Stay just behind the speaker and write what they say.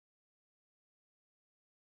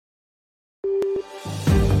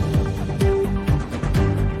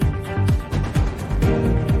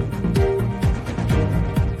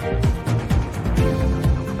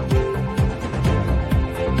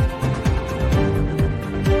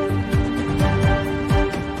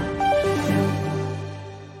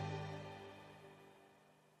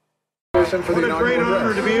Johnson for the inaugural What a great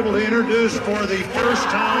honor address. to be able to introduce for the first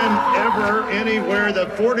time ever anywhere the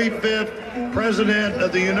 45th President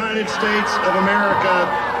of the United States of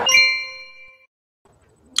America.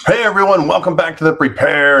 Hey everyone, welcome back to the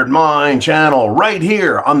Prepared Mind channel right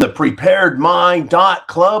here on the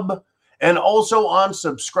preparedmind.club and also on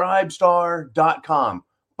subscribestar.com.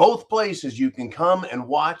 Both places you can come and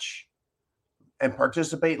watch and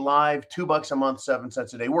participate live, $2 a month, 7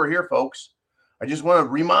 cents a day. We're here, folks. I just want to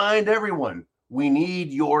remind everyone, we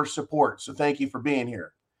need your support. So thank you for being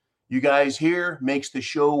here. You guys here makes the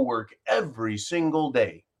show work every single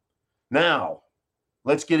day. Now,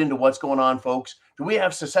 let's get into what's going on, folks. Do we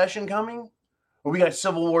have secession coming? Or we got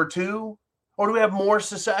Civil War II? Or do we have more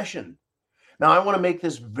secession? Now, I want to make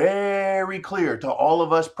this very clear to all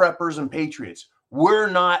of us preppers and patriots. We're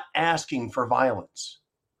not asking for violence.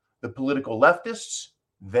 The political leftists,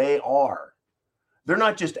 they are. They're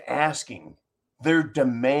not just asking. They're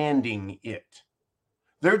demanding it.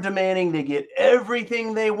 They're demanding they get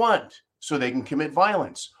everything they want so they can commit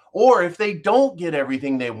violence. Or if they don't get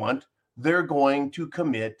everything they want, they're going to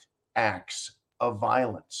commit acts of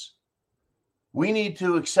violence. We need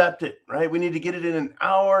to accept it, right? We need to get it in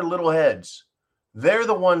our little heads. They're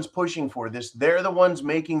the ones pushing for this. They're the ones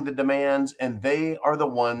making the demands, and they are the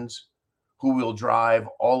ones who will drive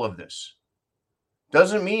all of this.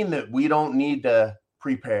 Doesn't mean that we don't need to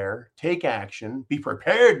prepare, take action, be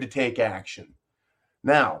prepared to take action.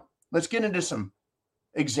 Now, let's get into some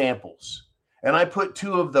examples. And I put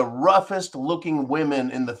two of the roughest looking women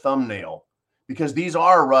in the thumbnail because these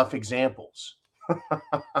are rough examples.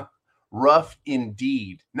 Rough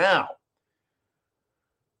indeed. Now,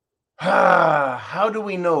 how do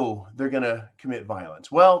we know they're going to commit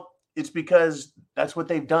violence? Well, it's because that's what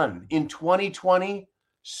they've done. In 2020,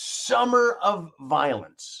 summer of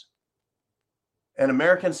violence. And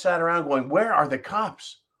Americans sat around going, where are the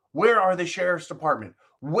cops? Where are the sheriff's department?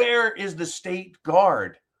 Where is the state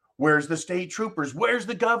guard? Where's the state troopers? Where's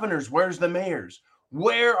the governors? Where's the mayors?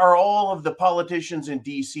 Where are all of the politicians in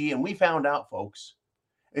DC? And we found out, folks,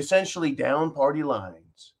 essentially down party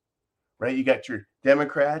lines, right? You got your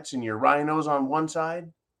Democrats and your rhinos on one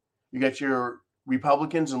side. You got your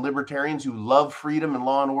Republicans and libertarians who love freedom and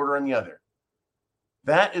law and order on the other.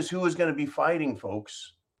 That is who is going to be fighting,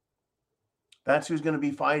 folks. That's who's going to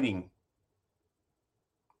be fighting.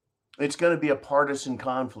 It's going to be a partisan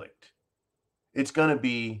conflict. It's going to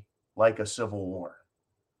be like a civil war.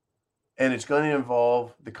 And it's going to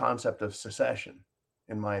involve the concept of secession,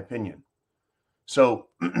 in my opinion. So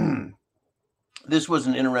this was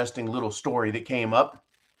an interesting little story that came up,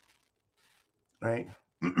 right?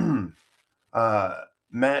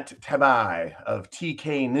 Matt Tabai of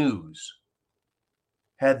TK News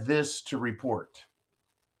had this to report.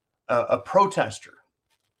 A protester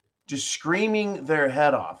just screaming their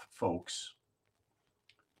head off, folks.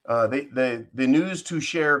 The News to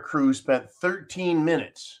Share crew spent 13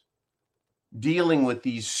 minutes dealing with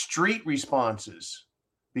these street responses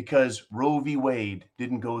because Roe v. Wade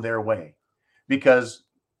didn't go their way, because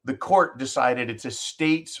the court decided it's a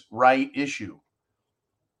states' right issue.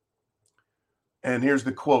 And here's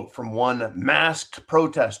the quote from one masked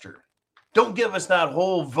protester. Don't give us that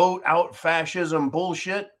whole vote out fascism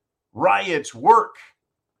bullshit. Riots work.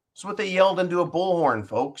 That's what they yelled into a bullhorn,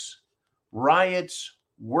 folks. Riots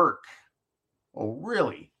work. Oh,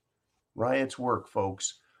 really? Riots work,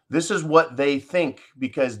 folks. This is what they think,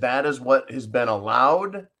 because that is what has been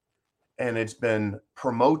allowed, and it's been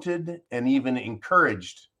promoted and even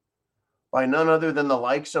encouraged by none other than the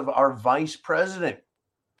likes of our vice president.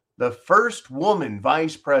 The first woman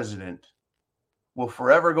vice president will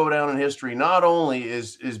forever go down in history, not only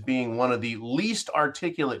is being one of the least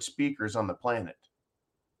articulate speakers on the planet,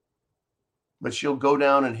 but she'll go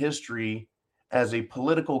down in history as a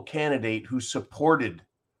political candidate who supported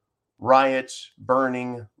riots,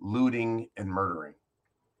 burning, looting, and murdering.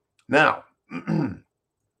 Now,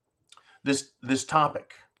 this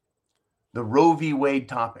topic, the Roe v. Wade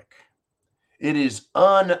topic, it is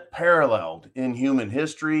unparalleled in human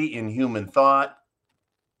history, in human thought,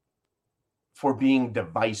 for being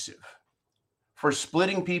divisive, for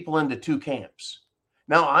splitting people into two camps.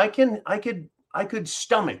 Now, I could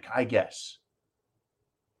stomach, I guess,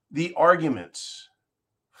 the arguments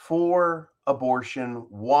for abortion,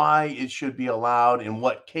 why it should be allowed, in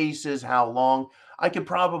what cases, how long. I could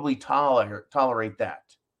probably tolerate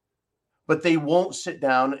that. But they won't sit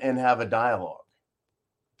down and have a dialogue.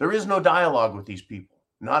 There is no dialogue with these people,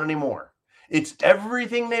 not anymore. It's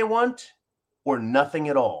everything they want or nothing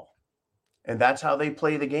at all. And that's how they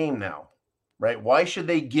play the game now, right? Why should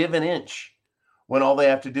they give an inch when all they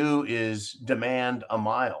have to do is demand a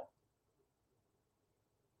mile?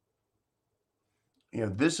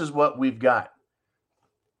 This is what we've got,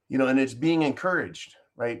 and it's being encouraged,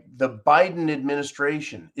 right? The Biden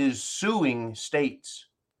administration is suing states,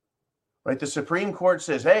 right? The Supreme Court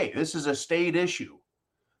says, hey, this is a state issue.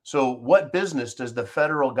 So what business does the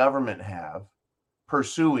federal government have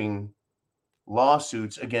pursuing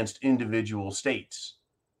lawsuits against individual states?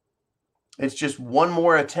 It's just one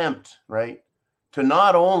more attempt, right, to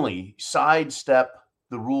not only sidestep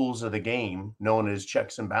the rules of the game known as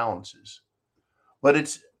checks and balances, but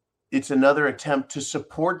it's another attempt to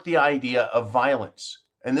support the idea of violence.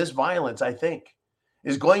 And this violence, I think,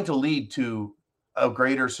 is going to lead to a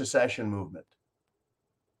greater secession movement.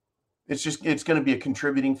 It's going to be a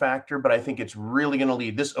contributing factor, but I think it's really going to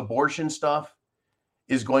lead. This abortion stuff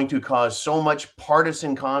is going to cause so much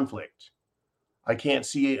partisan conflict. I can't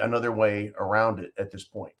see another way around it at this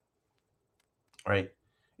point. Right?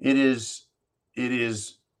 It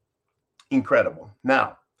is incredible.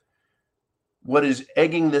 Now, what is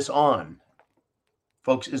egging this on,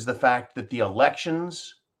 folks, is the fact that the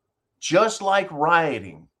elections, just like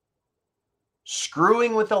rioting,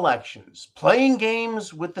 screwing with elections, playing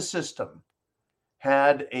games with the system,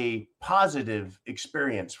 had a positive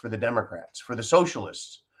experience for the Democrats, for the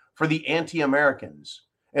socialists, for the anti-Americans.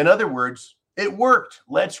 In other words, it worked.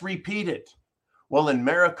 Let's repeat it. Well, in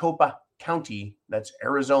Maricopa County, that's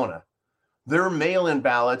Arizona, their mail-in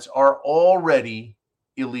ballots are already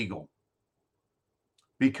illegal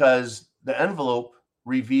because the envelope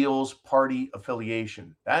reveals party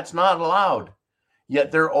affiliation. That's not allowed.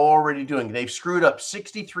 Yet they're already doing it. They've screwed up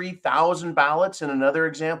 63,000 ballots in another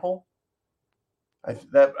example.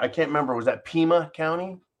 I can't remember. Was that Pima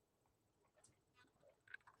County?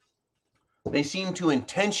 They seem to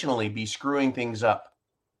intentionally be screwing things up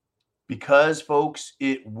because, folks,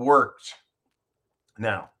 it worked.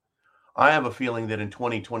 Now, I have a feeling that in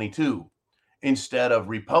 2022, instead of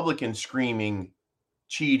Republicans screaming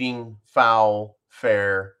cheating, foul,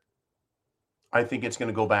 fair, I think it's going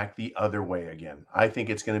to go back the other way again. I think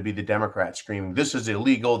it's going to be the Democrats screaming, this is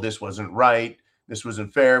illegal, this wasn't right, this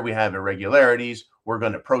wasn't fair, we have irregularities, we're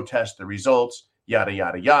going to protest the results, yada,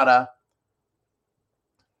 yada, yada.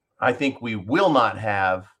 I think we will not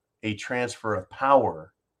have a transfer of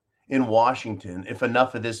power in Washington if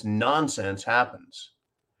enough of this nonsense happens.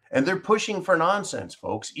 And they're pushing for nonsense,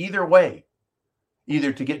 folks, either way,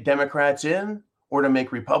 either to get Democrats in or to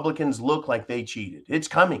make Republicans look like they cheated. It's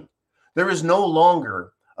coming. There is no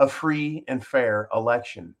longer a free and fair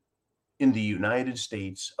election in the United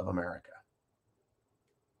States of America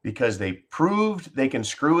because they proved they can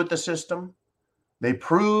screw with the system. They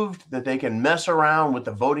proved that they can mess around with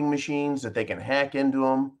the voting machines, that they can hack into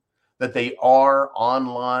them, that they are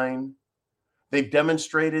online. They've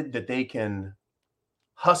demonstrated that they can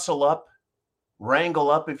hustle up,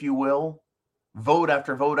 wrangle up, if you will, vote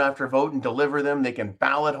after vote after vote and deliver them. They can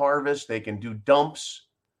ballot harvest. They can do dumps.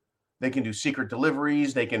 They can do secret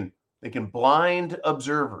deliveries. They can blind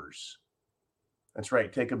observers. That's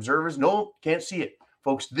right. Take observers. No, can't see it.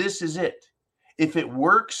 Folks, this is it. If it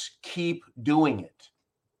works, keep doing it.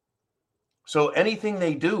 So anything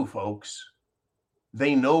they do, folks,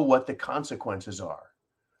 they know what the consequences are,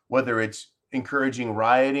 whether it's encouraging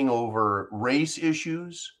rioting over race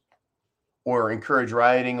issues or encourage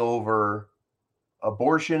rioting over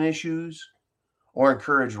abortion issues or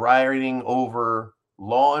encourage rioting over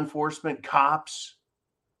law enforcement, cops,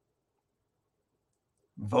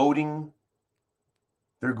 voting.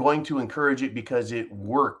 They're going to encourage it because it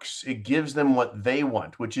works. It gives them what they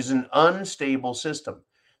want, which is an unstable system.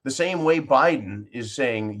 The same way Biden is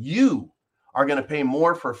saying, you are going to pay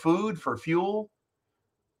more for food, for fuel,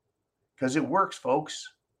 because it works, folks.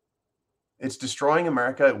 It's destroying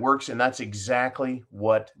America. It works, and that's exactly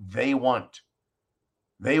what they want.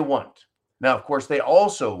 They want. Now, of course, they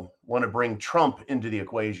also want to bring Trump into the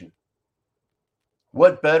equation.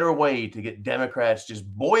 What better way to get Democrats just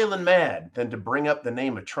boiling mad than to bring up the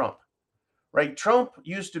name of Trump, right? Trump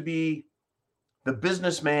used to be the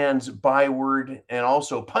businessman's byword and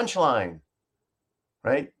also punchline,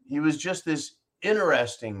 right? He was just this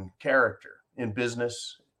interesting character in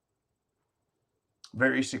business,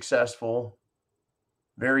 very successful,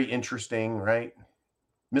 very interesting, right?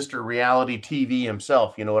 Mr. Reality TV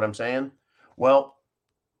himself, you know what I'm saying? Well,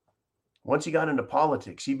 once he got into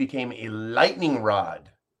politics, he became a lightning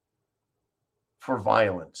rod for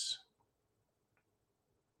violence,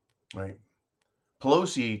 right?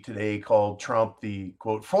 Pelosi today called Trump the,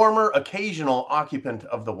 quote, former occasional occupant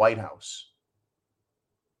of the White House.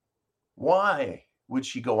 Why would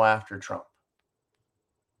she go after Trump?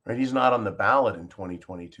 Right? He's not on the ballot in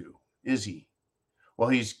 2022, is he? Well,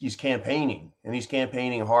 he's campaigning, and he's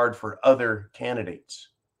campaigning hard for other candidates.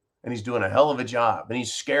 and he's doing a hell of a job, and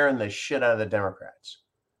he's scaring the shit out of the Democrats.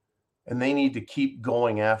 And they need to keep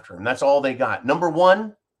going after him. That's all they got. Number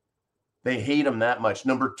one, they hate him that much.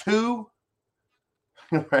 Number two,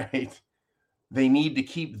 right, they need to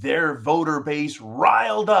keep their voter base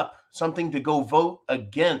riled up, something to go vote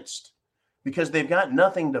against, because they've got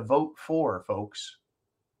nothing to vote for, folks.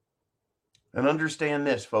 And understand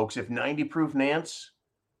this, folks, if 90 Proof Nance,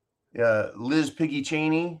 Liz Piggy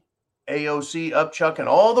Cheney, AOC, Upchuck, and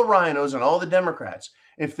all the rhinos and all the Democrats,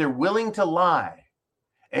 if they're willing to lie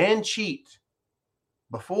and cheat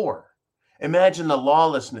before, imagine the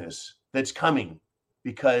lawlessness that's coming,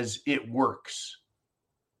 because it works.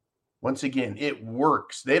 Once again, it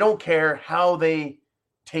works. They don't care how they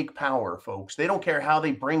take power, folks. They don't care how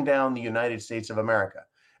they bring down the United States of America,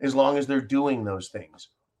 as long as they're doing those things.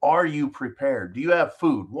 Are you prepared? Do you have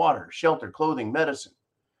food, water, shelter, clothing, medicine,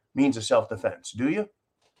 means of self-defense? Do you?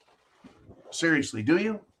 Seriously, do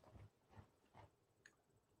you?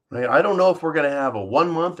 Right? I don't know if we're going to have a 1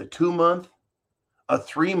 month, a 2 month, a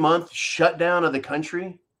 3 month shutdown of the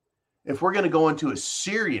country. If we're going to go into a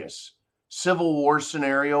serious civil war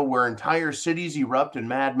scenario where entire cities erupt in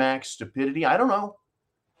Mad Max stupidity, I don't know.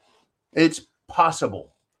 It's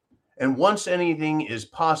possible. And once anything is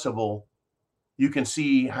possible, you can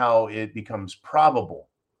see how it becomes probable.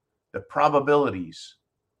 The probabilities,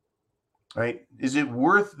 right? Is it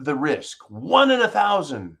worth the risk? 1 in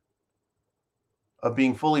 1,000 of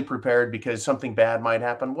being fully prepared because something bad might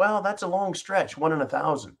happen? Well, that's a long stretch, 1 in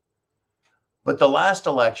 1,000. But the last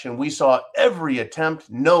election, we saw every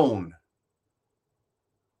attempt known,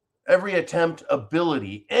 every attempt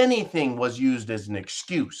ability, anything was used as an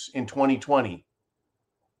excuse in 2020.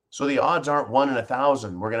 So the odds aren't 1 in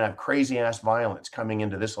 1,000. We're going to have crazy ass violence coming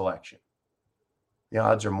into this election. The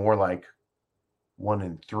odds are more like 1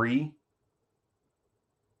 in 3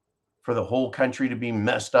 for the whole country to be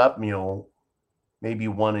messed up, maybe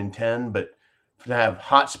 1 in 10, but to have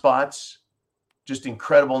hot spots, just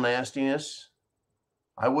incredible nastiness.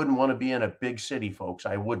 I wouldn't want to be in a big city, folks.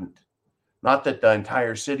 I wouldn't. Not that the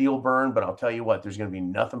entire city will burn, but I'll tell you what, there's going to be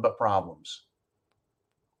nothing but problems.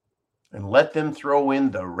 And let them throw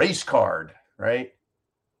in the race card, right?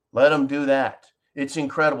 Let them do that. It's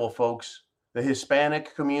incredible, folks. The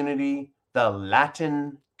Hispanic community, the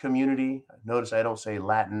Latin community. Notice I don't say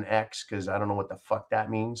Latinx because I don't know what the fuck that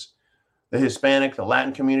means. The Hispanic, the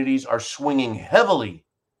Latin communities are swinging heavily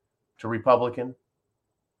to Republican.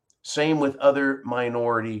 Same with other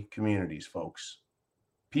minority communities, folks.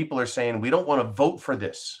 People are saying, we don't want to vote for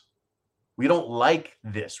this. We don't like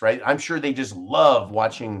this, right? I'm sure they just love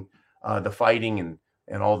watching the fighting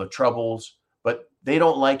and all the troubles, but they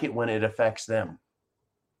don't like it when it affects them.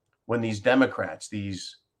 When these Democrats,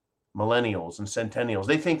 these millennials and centennials,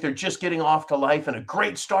 they think they're just getting off to life and a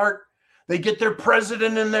great start. They get their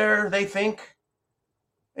president in there, they think,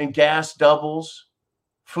 and gas doubles,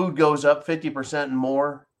 food goes up 50% and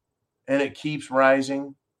more, and it keeps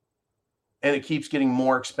rising, and it keeps getting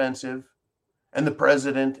more expensive. And the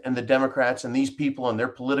president and the Democrats and these people and their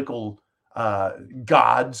political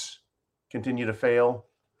gods continue to fail.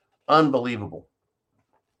 Unbelievable.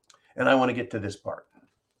 And I want to get to this part.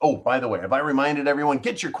 Oh, by the way, have I reminded everyone,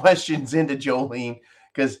 get your questions into Jolene,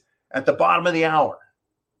 because at the bottom of the hour,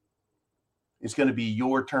 it's going to be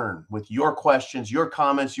your turn with your questions, your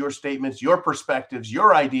comments, your statements, your perspectives,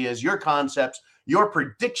 your ideas, your concepts, your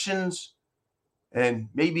predictions, and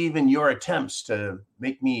maybe even your attempts to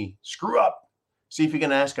make me screw up. See if you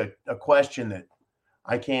can ask a question that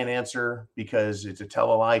I can't answer because it's a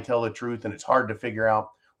tell a lie, tell the truth, and it's hard to figure out.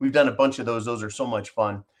 We've done a bunch of those. Those are so much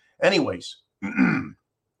fun. Anyways,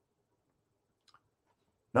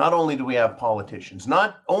 not only do we have politicians,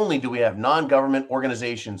 not only do we have non-government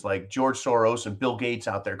organizations like George Soros and Bill Gates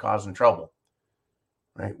out there causing trouble,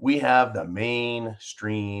 right? We have the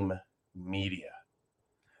mainstream media.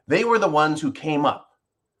 They were the ones who came up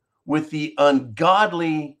with the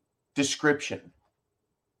ungodly description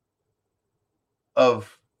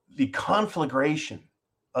of the conflagration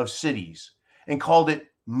of cities and called it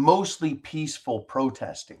mostly peaceful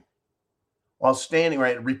protesting. While standing,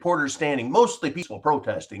 right, reporters standing, mostly peaceful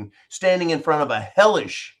protesting, standing in front of a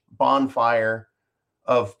hellish bonfire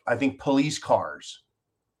of, I think, police cars,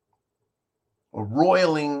 a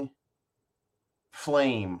roiling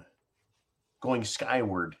flame going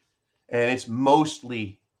skyward, and it's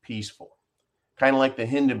mostly peaceful. Kind of like the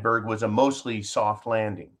Hindenburg was a mostly soft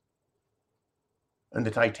landing. And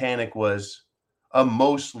the Titanic was a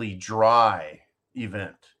mostly dry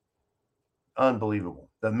event. Unbelievable.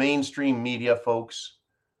 The mainstream media, folks,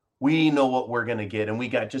 we know what we're going to get, and we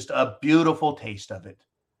got just a beautiful taste of it.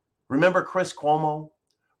 Remember Chris Cuomo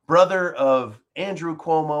brother of Andrew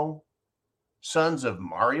Cuomo, sons of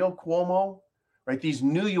Mario Cuomo, right? These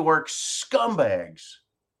New York scumbags,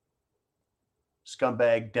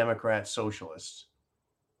 scumbag Democrat socialists,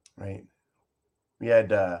 right? We had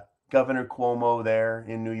Governor Cuomo there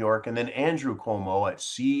in New York, and then Andrew Cuomo at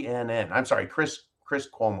CNN. I'm sorry, Chris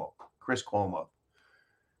Cuomo.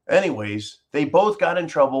 Anyways, they both got in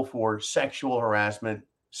trouble for sexual harassment,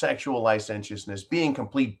 sexual licentiousness, being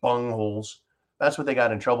complete bungholes. That's what they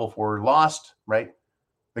got in trouble for. Lost, right?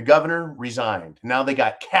 The governor resigned. Now they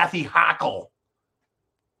got Kathy Hochul.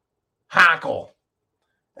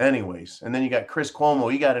 Anyways, and then you got Chris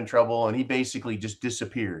Cuomo. He got in trouble and he basically just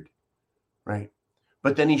disappeared, right?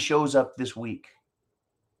 But then he shows up this week,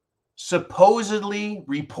 supposedly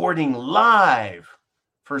reporting live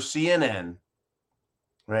for CNN,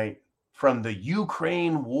 right, from the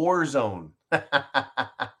Ukraine war zone.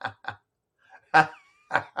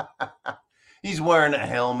 He's wearing a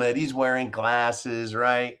helmet. He's wearing glasses,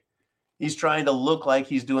 right? He's trying to look like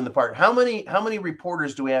he's doing the part. How many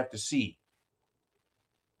reporters do we have to see,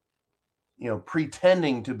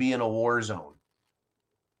 pretending to be in a war zone?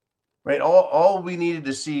 Right? All we needed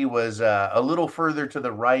to see was a little further to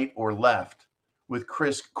the right or left with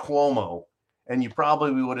Chris Cuomo, and you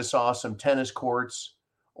probably would have saw some tennis courts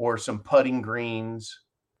or some putting greens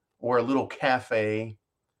or a little cafe.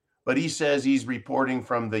 But he says he's reporting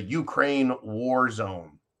from the Ukraine war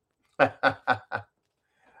zone.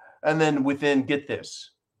 And then within, get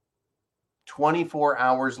this, 24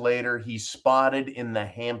 hours later, he's spotted in the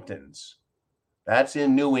Hamptons. That's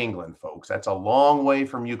in New England, folks. That's a long way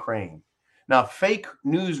from Ukraine. Now, fake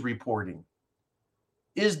news reporting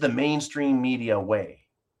is the mainstream media way.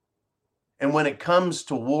 And when it comes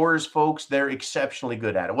to wars, folks, they're exceptionally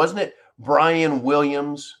good at it. Wasn't it Brian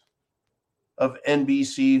Williams of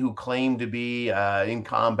NBC who claimed to be in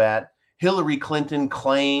combat? Hillary Clinton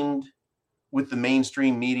claimed with the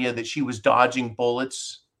mainstream media that she was dodging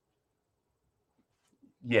bullets.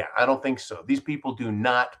 Yeah, I don't think so. These people do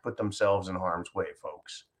not put themselves in harm's way,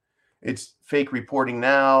 folks. It's fake reporting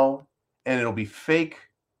now, and it'll be fake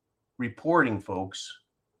reporting, folks.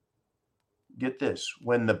 Get this,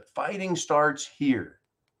 when the fighting starts here,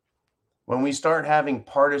 when we start having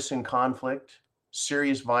partisan conflict,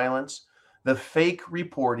 serious violence, the fake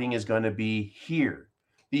reporting is going to be here.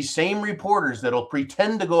 These same reporters that'll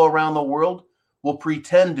pretend to go around the world will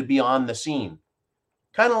pretend to be on the scene.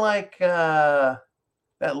 Kind of like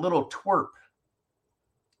that little twerp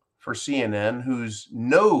for CNN whose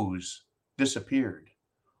nose disappeared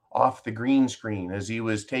off the green screen as he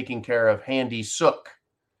was taking care of Handy Sook.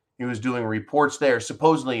 He was doing reports there,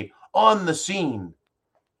 supposedly on the scene.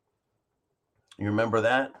 You remember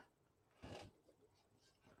that?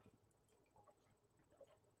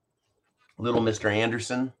 Little Mr.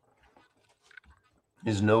 Anderson,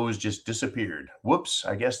 his nose just disappeared. Whoops,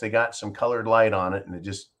 I guess they got some colored light on it and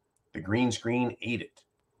the green screen ate it.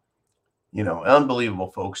 Unbelievable,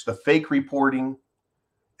 folks. The fake reporting,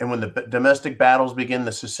 and when the domestic battles begin,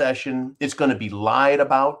 the secession, it's going to be lied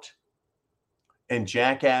about. And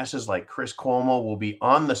jackasses like Chris Cuomo will be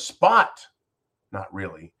on the spot. Not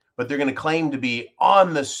really, but they're going to claim to be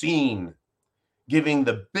on the scene, giving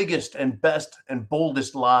the biggest and best and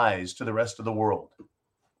boldest lies to the rest of the world,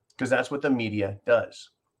 because that's what the media does.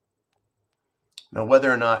 Now,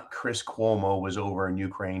 whether or not Chris Cuomo was over in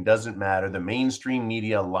Ukraine doesn't matter. The mainstream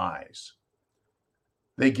media lies.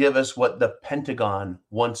 They give us what the Pentagon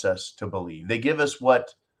wants us to believe. They give us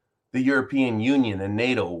what the European Union and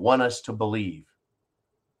NATO want us to believe.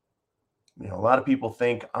 A lot of people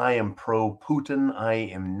think I am pro-Putin. I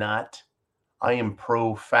am not. I am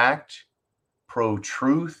pro-fact,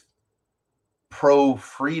 pro-truth,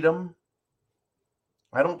 pro-freedom.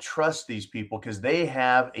 I don't trust these people because they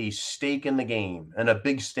have a stake in the game, and a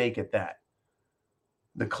big stake at that.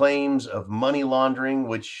 The claims of money laundering,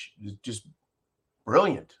 which is just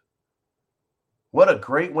brilliant. What a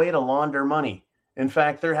great way to launder money. In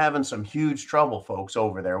fact, they're having some huge trouble, folks,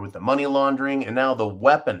 over there with the money laundering and now the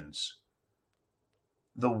weapons.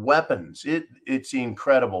 The weapons. It's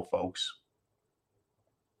incredible, folks.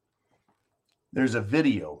 There's a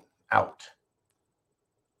video out.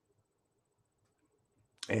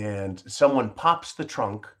 And someone pops the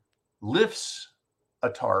trunk, lifts a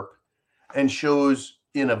tarp, and shows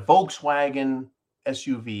in a Volkswagen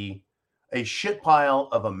SUV a shit pile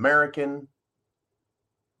of American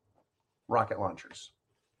rocket launchers.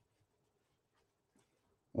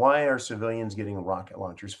 Why are civilians getting rocket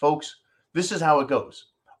launchers? Folks, this is how it goes.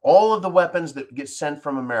 All of the weapons that get sent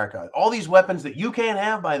from America, all these weapons that you can't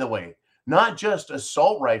have, by the way, not just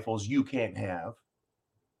assault rifles you can't have,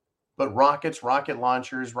 but rockets, rocket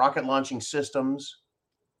launchers, rocket launching systems,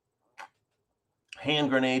 hand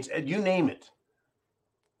grenades, you name it.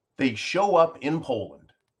 They show up in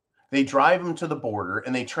Poland. They drive them to the border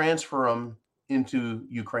and they transfer them into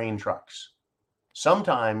Ukraine trucks.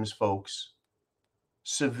 Sometimes, folks,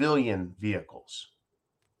 civilian vehicles.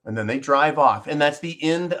 And then they drive off, and that's the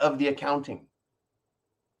end of the accounting.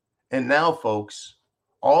 And now, folks,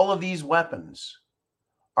 all of these weapons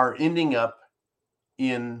are ending up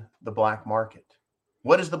in the black market.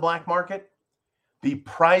 What is the black market? The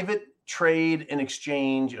private trade and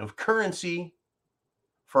exchange of currency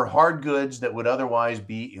for hard goods that would otherwise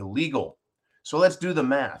be illegal. So let's do the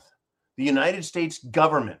math. The United States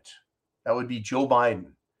government, that would be Joe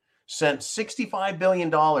Biden, sent $65 billion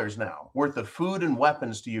now worth of food and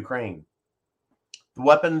weapons to Ukraine. The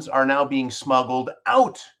weapons are now being smuggled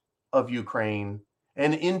out of Ukraine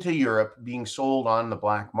and into Europe, being sold on the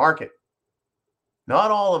black market.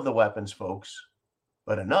 Not all of the weapons, folks,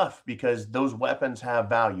 but enough, because those weapons have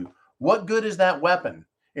value. What good is that weapon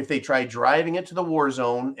if they try driving it to the war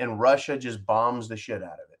zone and Russia just bombs the shit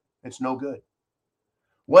out of it? It's no good.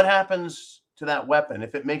 What happens to that weapon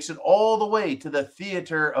if it makes it all the way to the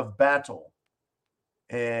theater of battle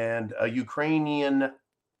and a Ukrainian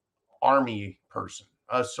army person,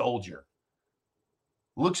 a soldier,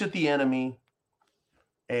 looks at the enemy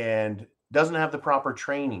and doesn't have the proper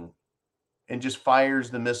training and just fires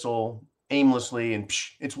the missile aimlessly, and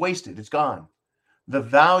it's wasted. It's gone. The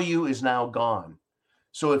value is now gone.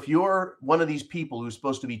 So if you're one of these people who's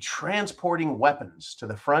supposed to be transporting weapons to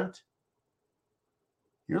the front,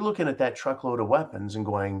 you're looking at that truckload of weapons and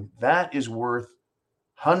going, that is worth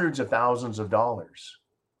hundreds of thousands of dollars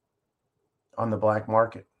on the black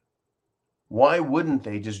market. Why wouldn't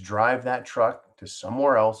they just drive that truck to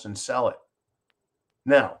somewhere else and sell it?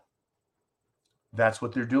 Now, that's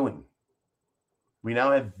what they're doing. We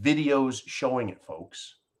now have videos showing it,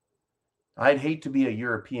 folks. I'd hate to be a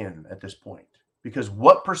European at this point, because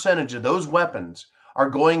what percentage of those weapons are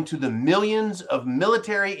going to the millions of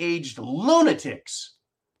military-aged lunatics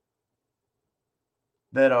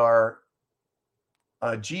that are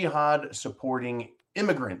jihad-supporting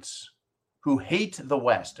immigrants who hate the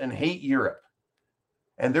West and hate Europe?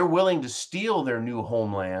 And they're willing to steal their new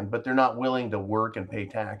homeland, but they're not willing to work and pay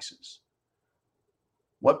taxes.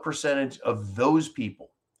 What percentage of those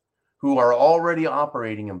people who are already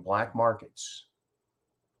operating in black markets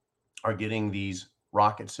are getting these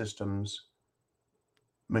rocket systems,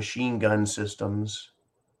 machine gun systems,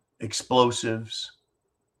 explosives?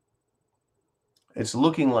 It's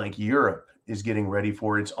looking like Europe is getting ready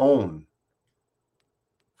for its own,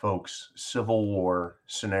 folks, civil war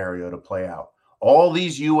scenario to play out. All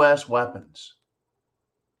these U.S. weapons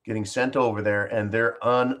getting sent over there, and they're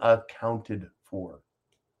unaccounted for,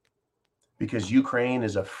 because Ukraine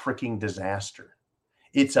is a freaking disaster.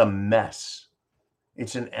 It's a mess.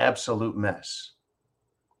 It's an absolute mess.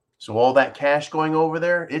 So all that cash going over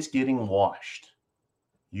there, it's getting washed.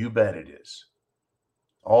 You bet it is.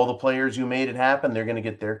 All the players who made it happen, they're going to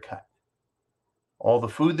get their cut. All the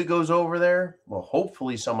food that goes over there, well,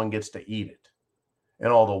 hopefully someone gets to eat it.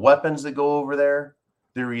 And all the weapons that go over there,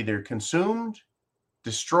 they're either consumed,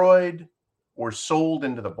 destroyed, or sold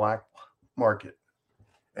into the black market.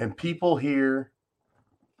 And people here,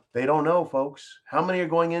 they don't know, folks. How many are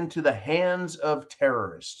going into the hands of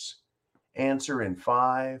terrorists? Answer in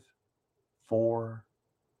 5, 4,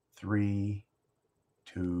 3,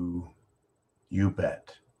 2, you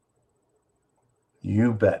bet.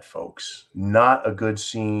 You bet, folks. Not a good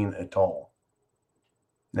scene at all.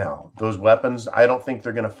 Now, those weapons, I don't think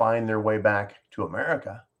they're going to find their way back to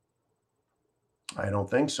America. I don't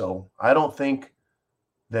think so. I don't think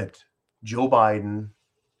that Joe Biden,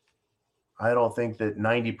 I don't think that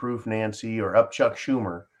 90 Proof Nancy or up Chuck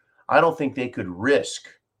Schumer, I don't think they could risk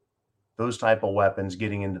those type of weapons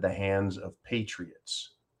getting into the hands of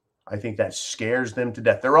patriots. I think that scares them to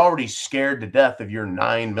death. They're already scared to death of your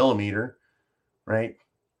 9mm, right?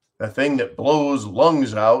 The thing that blows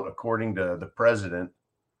lungs out, according to the president.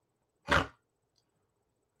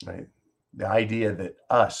 Right? The idea that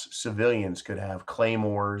us civilians could have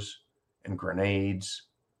claymores and grenades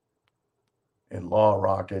and law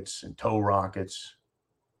rockets and tow rockets.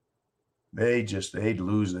 They'd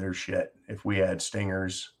lose their shit if we had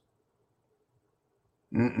stingers.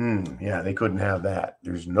 Yeah, they couldn't have that.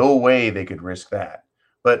 There's no way they could risk that.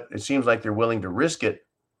 But it seems like they're willing to risk it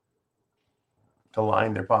to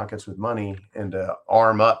line their pockets with money and to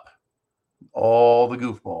arm up all the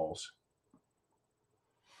goofballs.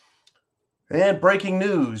 And breaking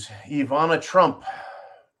news, Ivana Trump,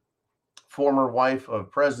 former wife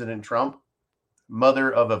of President Trump,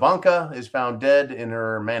 mother of Ivanka, is found dead in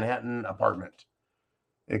her Manhattan apartment.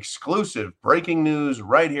 Exclusive breaking news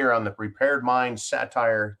right here on the Prepared Mind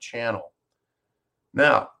Satire channel.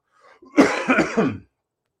 Now,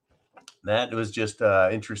 that was just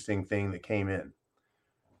an interesting thing that came in.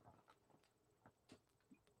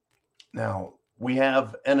 Now, we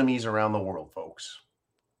have enemies around the world, folks.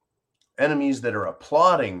 Enemies that are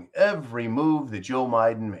applauding every move that Joe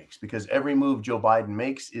Biden makes, because every move Joe Biden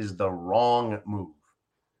makes is the wrong move.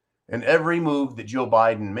 And every move that Joe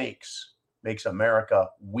Biden makes America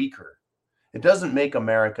weaker. It doesn't make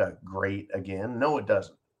America great again. No, it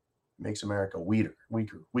doesn't. It makes America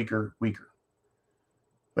weaker.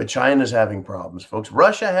 But China's having problems, folks.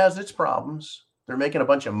 Russia has its problems. They're making a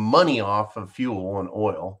bunch of money off of fuel and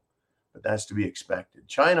oil, but that's to be expected.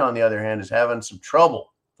 China, on the other hand, is having some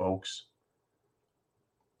trouble, folks.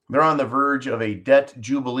 They're on the verge of a debt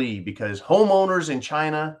jubilee because homeowners in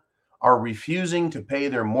China are refusing to pay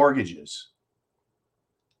their mortgages.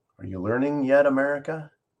 Are you learning yet,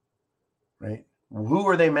 America? Right? Who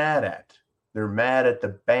are they mad at? They're mad at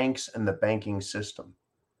the banks and the banking system.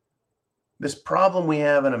 This problem we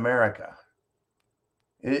have in America,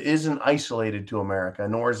 it isn't isolated to America,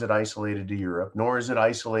 nor is it isolated to Europe, nor is it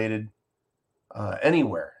isolated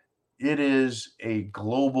anywhere. It is a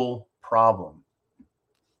global problem.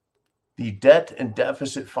 The debt and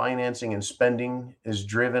deficit financing and spending has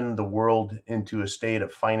driven the world into a state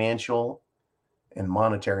of financial and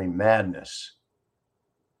monetary madness.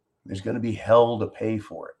 There's going to be hell to pay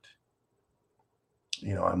for it.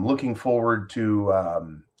 You know, I'm looking forward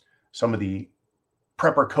to some of the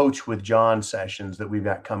Prepper Coach with John sessions that we've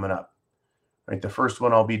got coming up. Right, the first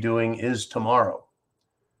one I'll be doing is tomorrow.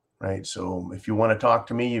 Right, so if you want to talk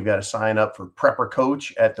to me, you've got to sign up for Prepper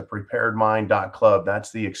Coach at thepreparedmind.club.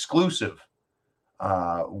 That's the exclusive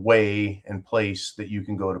way and place that you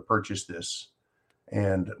can go to purchase this.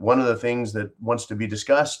 And one of the things that wants to be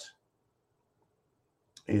discussed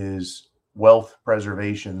is wealth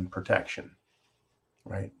preservation protection.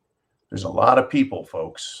 Right, there's a lot of people,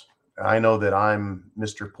 folks. I know that I'm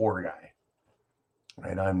Mr. Poor Guy.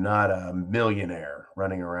 Right, I'm not a millionaire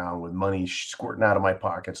running around with money squirting out of my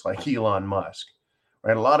pockets like Elon Musk.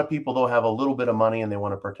 Right, a lot of people, though, have a little bit of money and they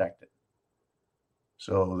want to protect it.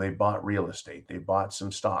 So they bought real estate. They bought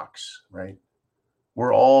some stocks, right?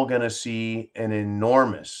 We're all going to see an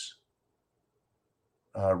enormous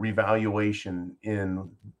revaluation in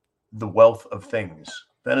the wealth of things.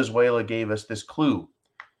 Venezuela gave us this clue,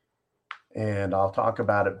 and I'll talk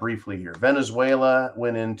about it briefly here. Venezuela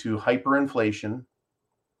went into hyperinflation.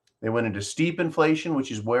 They went into steep inflation,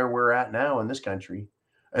 which is where we're at now in this country,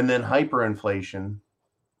 and then hyperinflation,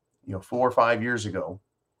 4 or 5 years ago.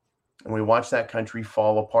 And we watched that country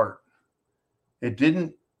fall apart. It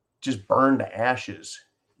didn't just burn to ashes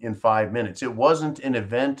in 5 minutes. It wasn't an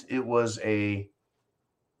event. It was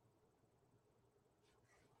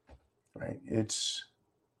it's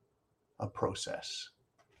a process.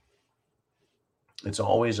 It's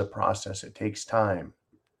always a process. It takes time.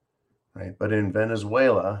 Right. But in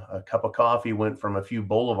Venezuela, a cup of coffee went from a few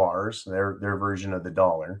bolivars, their version of the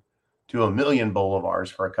dollar, to 1 million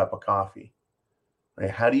bolivars for a cup of coffee.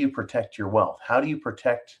 Right? How do you protect your wealth? How do you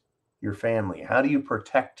protect your family? How do you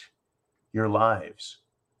protect your lives?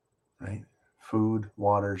 Right? Food,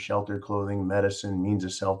 water, shelter, clothing, medicine, means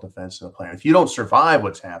of self-defense, and the plan. If you don't survive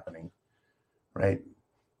what's happening, right,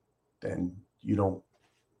 then you're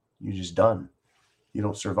just done. You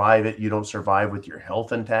don't survive it. You don't survive with your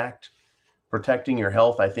health intact. Protecting your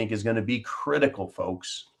health, I think, is going to be critical,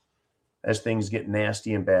 folks, as things get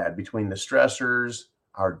nasty and bad. Between the stressors,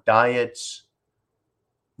 our diets,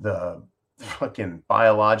 the fucking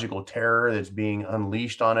biological terror that's being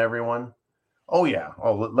unleashed on everyone. Oh, yeah.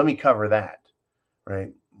 Oh, let me cover that.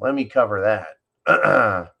 Right? Let me cover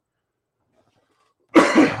that.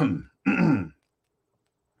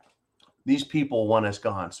 These people want us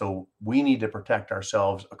gone. So we need to protect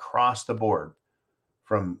ourselves across the board,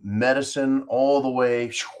 from medicine all the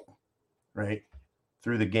way, right,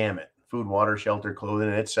 through the gamut: food, water, shelter, clothing,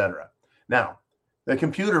 etc. Now, the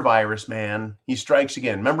computer virus, man, he strikes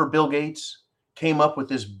again. Remember, Bill Gates came up with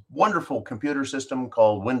this wonderful computer system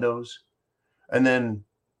called Windows, and then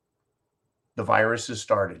the viruses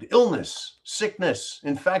started. Illness, sickness,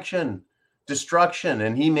 infection, destruction,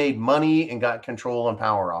 and he made money and got control and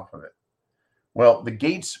power off of it. Well, the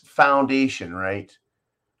Gates Foundation, right,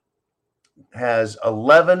 has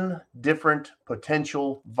 11 different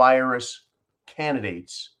potential virus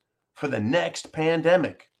candidates for the next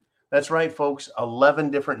pandemic. That's right, folks,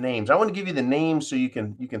 11 different names. I want to give you the names so you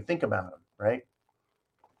can think about them, right?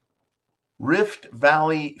 Rift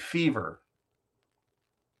Valley fever,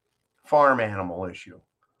 farm animal issue.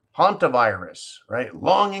 Hantavirus, right?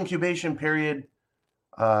 Long incubation period,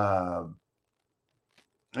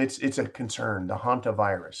 It's a concern, the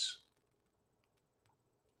hantavirus.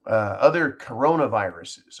 Other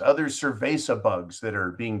coronaviruses, other cerveza bugs that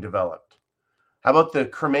are being developed. How about the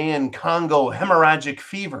Crimean Congo hemorrhagic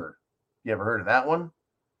fever? You ever heard of that one?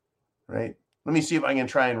 Right? Let me see if I can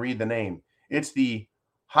try and read the name. It's the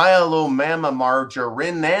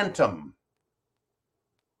Hyalomamamargarinatum.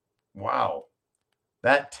 Wow.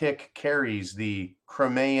 That tick carries the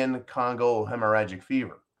Crimean Congo hemorrhagic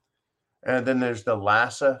fever. And then there's the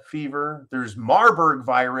Lassa fever. There's Marburg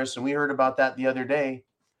virus, and we heard about that the other day.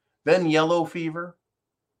 Then yellow fever.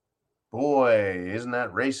 Boy, isn't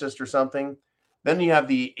that racist or something? Then you have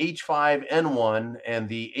the H5N1 and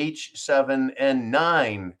the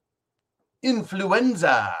H7N9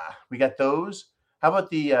 influenza. We got those. How about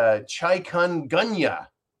the chikungunya?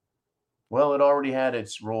 Well, it already had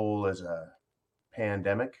its role as a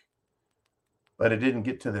pandemic, but it didn't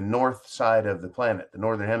get to the north side of the planet, the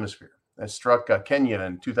northern hemisphere. That struck Kenya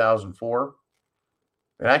in 2004.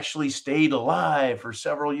 It actually stayed alive for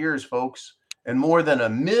several years, folks, and more than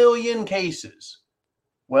 1 million cases.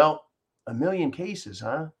 Well, 1 million cases,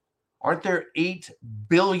 huh? Aren't there 8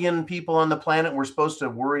 billion people on the planet? We're supposed to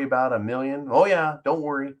worry about 1 million? Oh, yeah, don't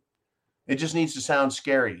worry. It just needs to sound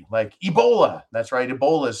scary, like Ebola. That's right,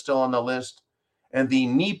 Ebola is still on the list. And the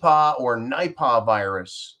Nipah or Nipah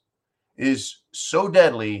virus is so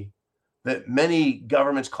deadly that many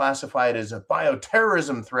governments classify it as a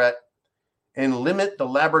bioterrorism threat and limit the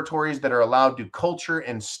laboratories that are allowed to culture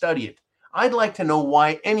and study it. I'd like to know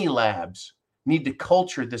why any labs need to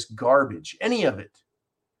culture this garbage, any of it,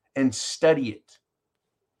 and study it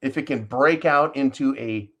if it can break out into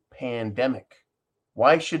a pandemic.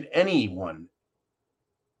 Why should anyone,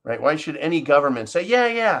 right? Why should any government say,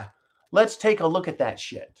 yeah, let's take a look at that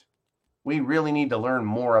shit? We really need to learn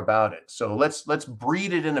more about it. So let's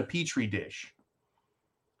breed it in a petri dish.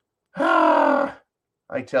 I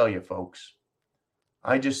tell you, folks,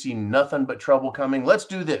 I just see nothing but trouble coming. Let's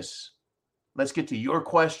do this. Let's get to your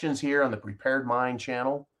questions here on the Prepared Mind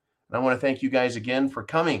channel. And I want to thank you guys again for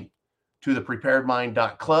coming to the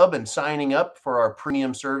preparedmind.club and signing up for our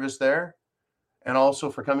premium service there. And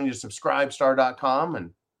also for coming to subscribestar.com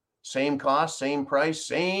and same cost, same price,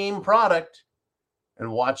 same product,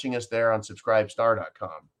 and watching us there on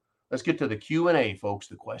subscribestar.com. Let's get to the Q&A, folks,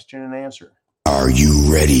 the question and answer. Are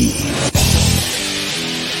you ready?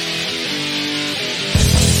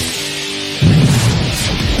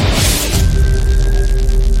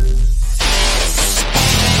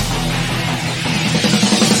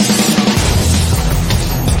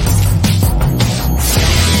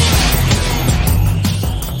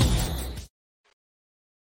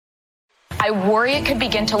 I worry it could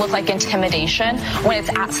begin to look like intimidation when it's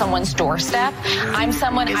at someone's doorstep. I'm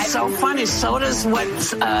someone... It's so funny. So does what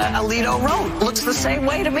Alito wrote. Looks the same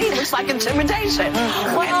way to me. Looks like intimidation.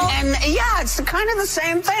 Well, and yeah, it's kind of the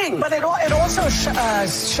same thing. But it also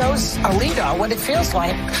shows Alito what it feels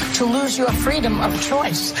like to lose your freedom of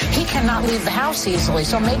choice. He cannot leave the house easily,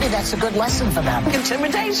 so maybe that's a good lesson for them.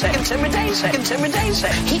 Intimidation.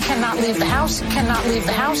 He cannot leave the house, cannot leave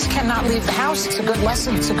the house, cannot leave the house. It's a good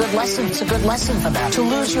lesson. It's a good lesson. It's a good lesson for them. To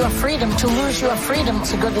lose your freedom, it's a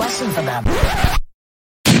good lesson for them.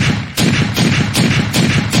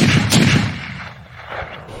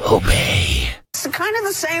 Obey. It's kind of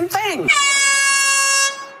the same thing.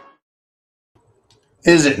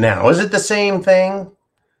 Is it now? Is it the same thing?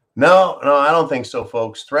 No, I don't think so,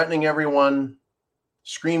 folks. Threatening everyone,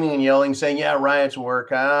 screaming and yelling, saying, yeah, riots work.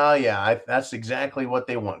 That's exactly what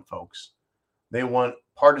they want, folks. They want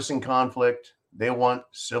partisan conflict. They want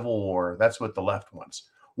civil war. That's what the left wants.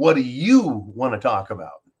 What do you want to talk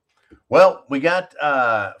about? Well, we got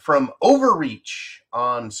from Overreach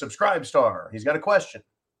on Subscribestar. He's got a question.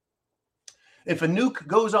 If a nuke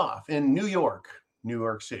goes off in New York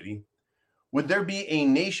City, would there be a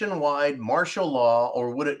nationwide martial law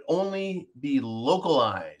or would it only be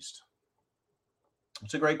localized?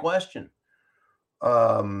 It's a great question.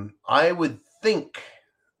 I would think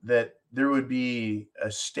that there would be a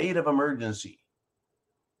state of emergency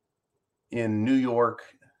in New York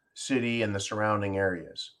City and the surrounding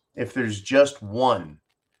areas. If there's just one,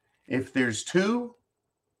 if there's two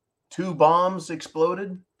bombs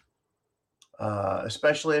exploded,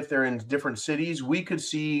 especially if they're in different cities, we could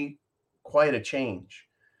see quite a change.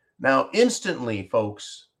 Now, instantly,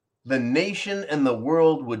 folks, the nation and the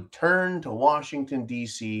world would turn to Washington,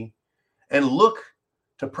 D.C. and look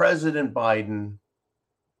to President Biden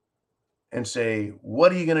and say,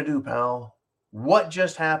 what are you going to do, pal? What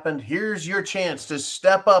just happened? Here's your chance to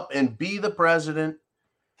step up and be the president.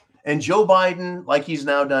 And Joe Biden, like he's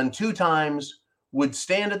now done 2 times, would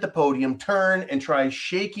stand at the podium, turn, and try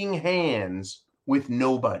shaking hands with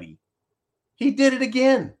nobody. He did it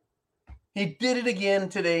again. He did it again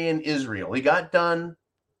today in Israel. He got done,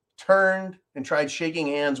 turned, and tried shaking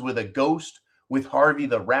hands with a ghost, with Harvey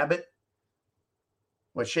the rabbit.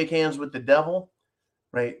 What, shake hands with the devil,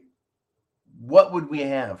 right? What would we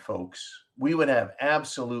have, folks? We would have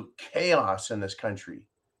absolute chaos in this country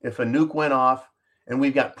if a nuke went off, and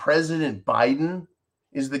we've got President Biden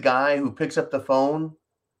is the guy who picks up the phone,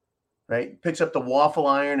 right? Picks up the waffle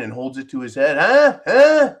iron and holds it to his head.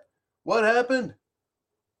 Huh? What happened?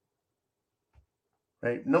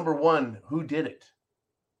 Right? Number one, who did it?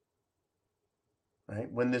 Right?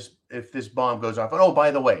 If this bomb goes off. And oh,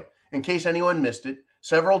 by the way, in case anyone missed it,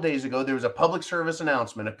 several days ago, there was a public service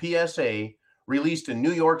announcement, a PSA released in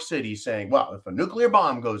New York City saying, well, if a nuclear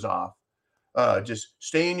bomb goes off, just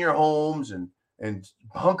stay in your homes and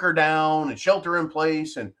hunker down and shelter in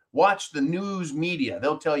place and watch the news media.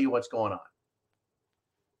 They'll tell you what's going on.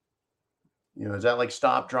 You know, is that like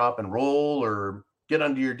stop, drop, and roll, or get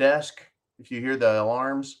under your desk if you hear the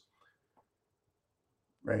alarms?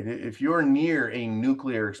 Right? If you're near a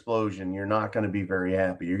nuclear explosion, you're not going to be very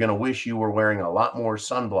happy. You're going to wish you were wearing a lot more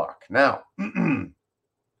sunblock. Now,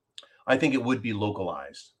 I think it would be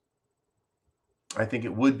localized. I think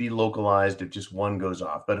it would be localized if just one goes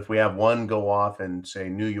off. But if we have one go off in, say,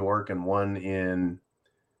 New York and one in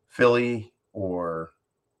Philly or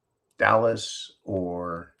Dallas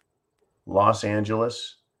or Los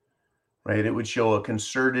Angeles, right, it would show a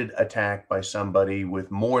concerted attack by somebody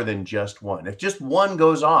with more than just one. If just one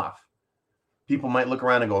goes off, people might look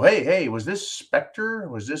around and go, hey, was this Spectre?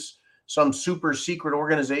 Was this some super secret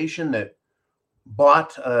organization that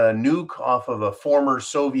bought a nuke off of a former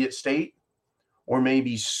Soviet state? Or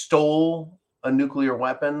maybe stole a nuclear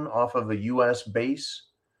weapon off of a U.S. base?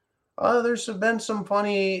 There's been some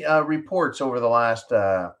funny reports over the last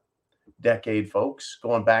decade, folks,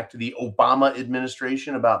 going back to the Obama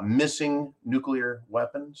administration about missing nuclear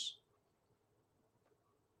weapons.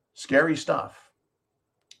 Scary stuff.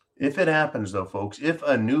 If it happens, though, folks, if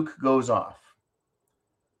a nuke goes off,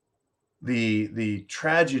 the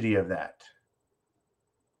tragedy of that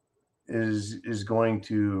is going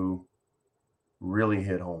to really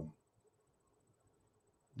hit home.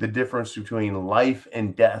 The difference between life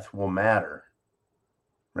and death will matter,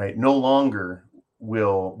 right? No longer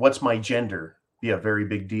will what's my gender be a very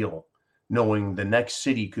big deal, knowing the next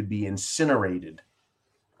city could be incinerated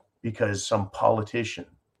because some politician,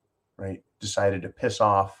 right, decided to piss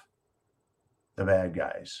off the bad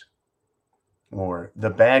guys, or the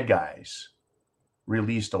bad guys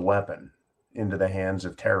released a weapon into the hands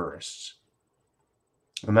of terrorists.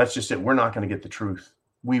 And that's just it. We're not going to get the truth.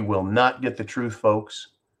 We will not get the truth, folks.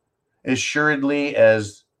 As assuredly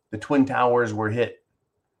as the Twin Towers were hit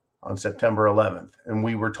on September 11th, and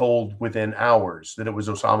we were told within hours that it was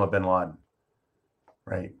Osama bin Laden,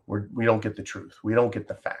 right? We don't get the truth. We don't get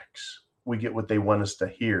the facts. We get what they want us to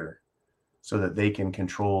hear so that they can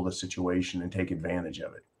control the situation and take advantage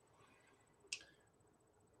of it.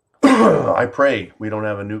 I pray we don't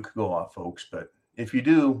have a nuke go off, folks, but if you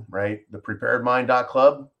do, right, the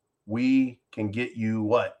preparedmind.club, we can get you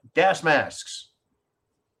what? Gas masks.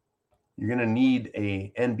 You're going to need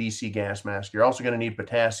a NBC gas mask. You're also going to need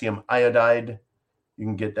potassium iodide. You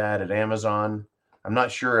can get that at Amazon. I'm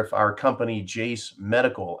not sure if our company, Jace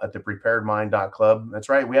Medical, at the preparedmind.club. That's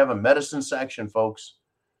right. We have a medicine section, folks.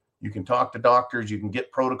 You can talk to doctors. You can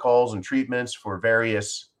get protocols and treatments for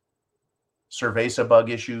various cerveza bug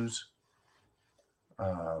issues.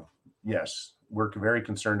 Yes, we're very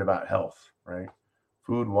concerned about health, right?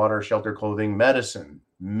 Food, water, shelter, clothing, medicine.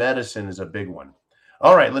 Medicine is a big one.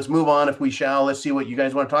 All right, let's move on if we shall. Let's see what you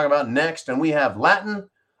guys want to talk about next. And we have Latin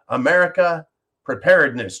America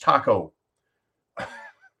preparedness taco.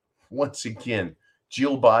 Once again,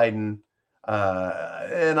 Jill Biden,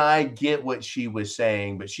 and I get what she was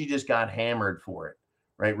saying, but she just got hammered for it,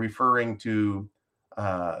 right? Referring to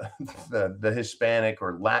the Hispanic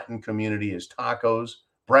or Latin community as tacos,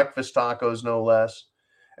 breakfast tacos, no less.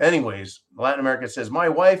 Anyways, Latin America says, my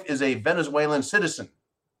wife is a Venezuelan citizen.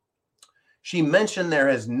 She mentioned there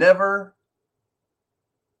has never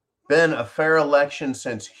been a fair election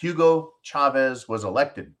since Hugo Chavez was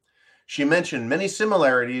elected. She mentioned many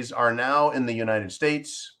similarities are now in the United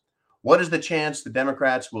States. What is the chance the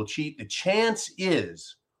Democrats will cheat? The chance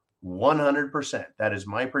is 100%. That is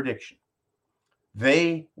my prediction.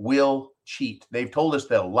 They will cheat. They've told us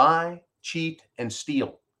they'll lie, cheat, and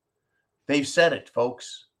steal. They've said it,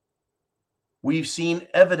 folks. We've seen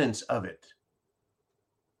evidence of it.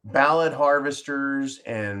 Ballot harvesters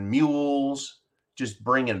and mules just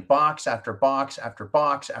bringing box after box after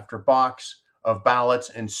box after box of ballots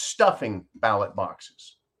and stuffing ballot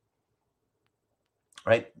boxes.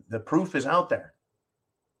 Right? The proof is out there.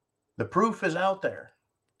 The proof is out there.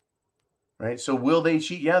 Right? So will they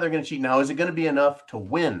cheat? Yeah, they're going to cheat. Now, is it going to be enough to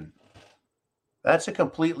win? That's a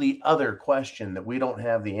completely other question that we don't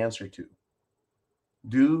have the answer to.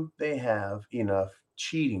 Do they have enough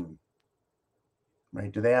cheating?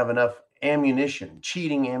 Right? Do they have enough ammunition,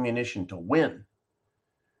 cheating ammunition to win?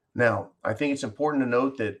 Now, I think it's important to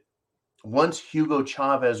note that once Hugo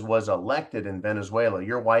Chavez was elected in Venezuela,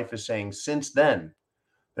 your wife is saying since then,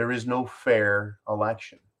 there is no fair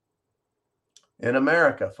election. In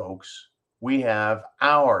America, folks, we have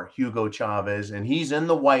our Hugo Chavez, and he's in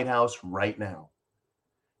the White House right now.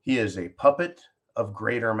 He is a puppet of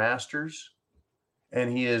greater masters, and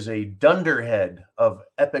he is a dunderhead of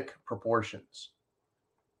epic proportions.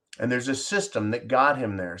 And there's a system that got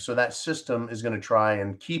him there. So that system is going to try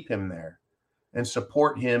and keep him there and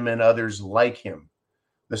support him and others like him.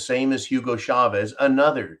 The same as Hugo Chavez,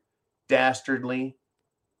 another dastardly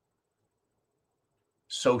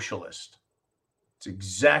socialist. It's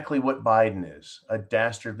exactly what Biden is, a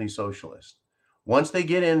dastardly socialist. Once they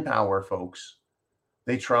get in power, folks,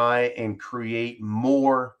 they try and create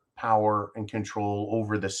more power and control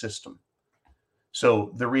over the system.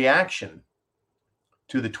 So the reaction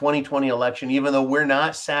to the 2020 election, even though we're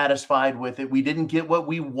not satisfied with it, we didn't get what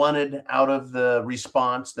we wanted out of the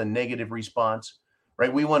response, the negative response,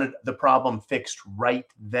 right? We wanted the problem fixed right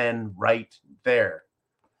then, right there,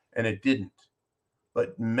 and it didn't.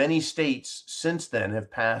 But many states since then have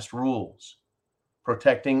passed rules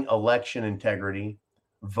protecting election integrity,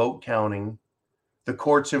 vote counting. The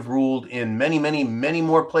courts have ruled in many, many, many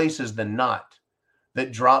more places than not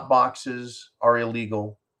that drop boxes are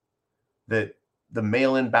illegal, that the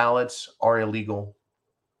mail-in ballots are illegal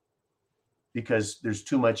because there's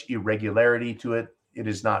too much irregularity to it. It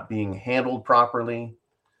is not being handled properly.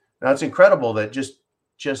 Now, it's incredible that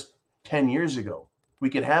just 10 years ago, we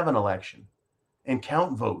could have an election and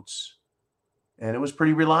count votes, and it was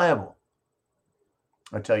pretty reliable.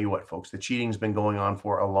 I tell you what, folks, the cheating's been going on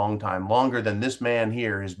for a long time, longer than this man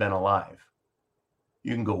here has been alive.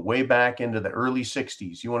 You can go way back into the early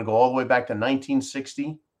 60s. You want to go all the way back to 1960?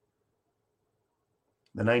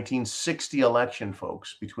 The 1960 election,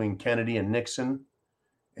 folks, between Kennedy and Nixon,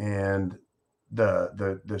 and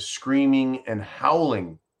the screaming and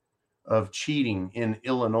howling of cheating in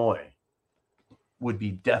Illinois would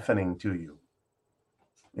be deafening to you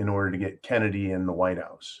in order to get Kennedy in the White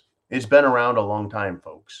House. It's been around a long time,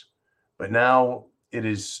 folks, but now it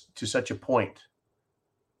is to such a point,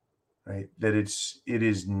 right, that it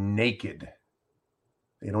is naked.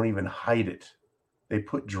 They don't even hide it. They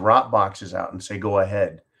put drop boxes out and say, go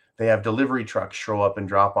ahead. They have delivery trucks show up and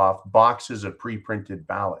drop off boxes of pre-printed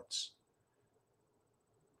ballots.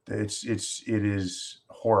 It is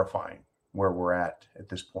horrifying where we're at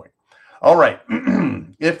this point. All right.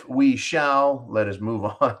 If we shall, let us move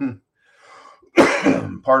on.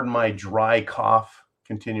 Pardon my dry cough,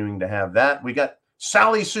 continuing to have that. We got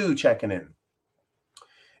Sally Sue checking in.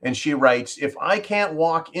 And she writes, if I can't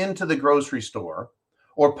walk into the grocery store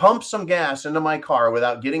or pump some gas into my car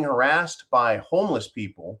without getting harassed by homeless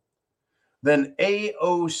people, then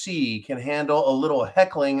AOC can handle a little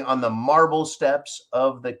heckling on the marble steps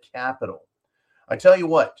of the Capitol. I tell you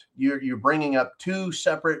what, you're bringing up two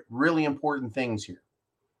separate, really important things here.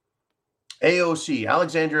 AOC,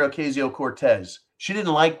 Alexandria Ocasio-Cortez, she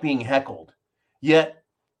didn't like being heckled, yet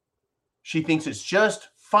she thinks it's just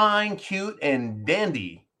fine, cute, and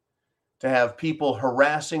dandy to have people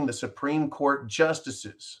harassing the Supreme Court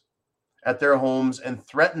justices at their homes and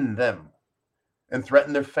threaten them and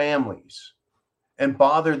threaten their families and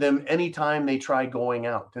bother them anytime they try going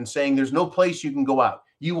out and saying there's no place you can go out.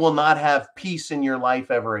 You will not have peace in your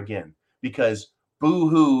life ever again because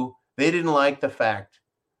boo-hoo, they didn't like the fact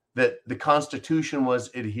that the Constitution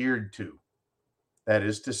was adhered to. That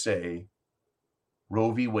is to say,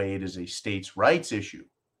 Roe v. Wade is a states' rights issue.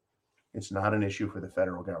 It's not an issue for the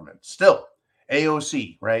federal government. Still,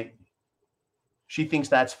 AOC, right? She thinks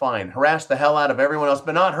that's fine. Harass the hell out of everyone else,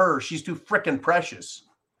 but not her. She's too frickin' precious.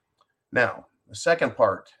 Now, the second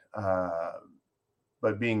part,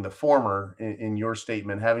 but being the former in your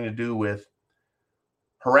statement, having to do with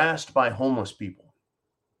harassed by homeless people.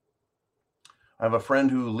 I have a friend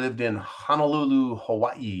who lived in Honolulu,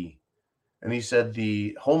 Hawaii, and he said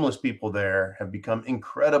the homeless people there have become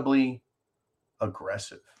incredibly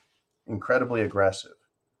aggressive,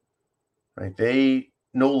 right? They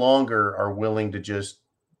no longer are willing to just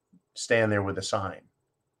stand there with a sign.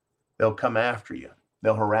 They'll come after you.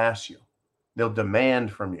 They'll harass you. They'll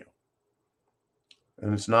demand from you.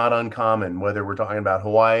 And it's not uncommon, whether we're talking about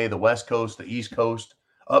Hawaii, the West Coast, the East Coast,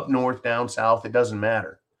 up north, down south, it doesn't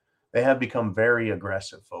matter. They have become very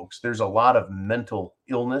aggressive, folks. There's a lot of mental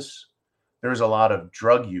illness. There's a lot of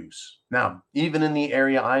drug use. Now, even in the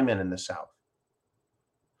area I'm in the South,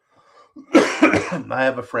 I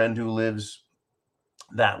have a friend who lives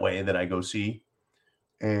that way that I go see.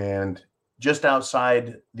 And just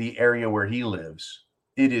outside the area where he lives,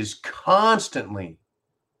 it is constantly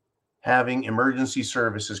having emergency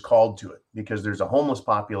services called to it because there's a homeless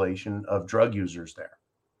population of drug users there.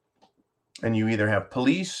 And you either have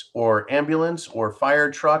police or ambulance or fire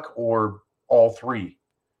truck or all three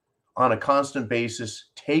on a constant basis,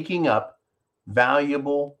 taking up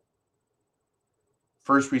valuable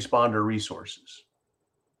first responder resources.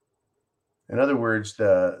 In other words,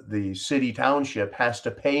 the city township has to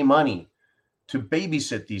pay money to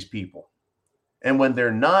babysit these people. And when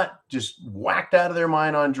they're not just whacked out of their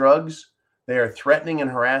mind on drugs, they are threatening and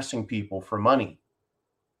harassing people for money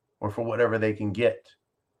or for whatever they can get.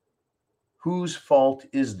 Whose fault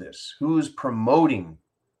is this? Who's promoting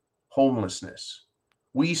homelessness?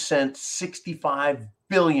 We sent $65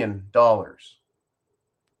 billion to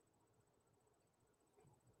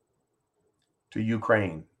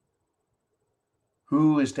Ukraine.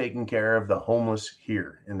 Who is taking care of the homeless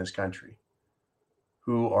here in this country?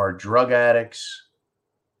 Who are drug addicts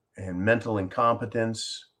and mental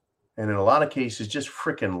incompetence, and in a lot of cases, just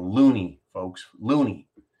freaking loony, folks. Loony.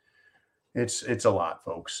 It's a lot,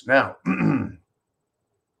 folks. Now,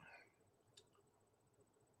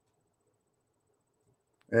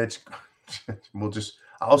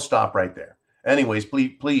 I'll stop right there. Anyways,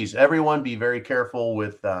 please, everyone be very careful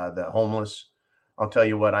with the homeless. I'll tell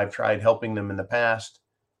you what, I've tried helping them in the past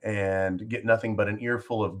and get nothing but an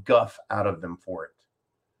earful of guff out of them for it.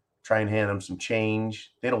 Try and hand them some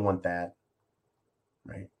change. They don't want that,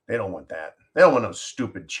 right? They don't want that. They don't want no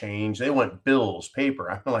stupid change. They want bills,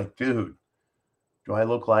 paper. I'm like, dude, do I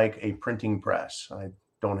look like a printing press? I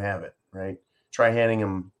don't have it, right? Try handing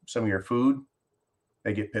them some of your food.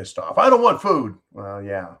 They get pissed off. I don't want food. Well,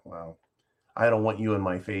 yeah, well, I don't want you in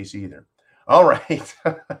my face either. All right.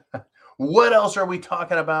 What else are we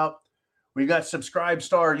talking about? We got Subscribe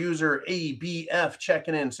Star user ABF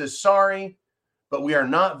checking in. Says, sorry, but we are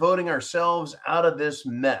not voting ourselves out of this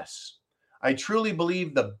mess. I truly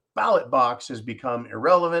believe the ballot box has become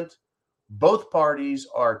irrelevant. Both parties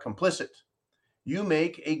are complicit. You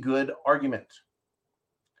make a good argument.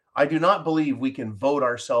 I do not believe we can vote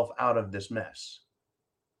ourselves out of this mess.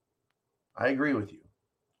 I agree with you.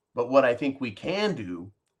 But what I think we can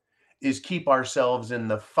do is keep ourselves in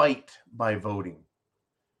the fight by voting,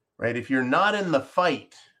 right? If you're not in the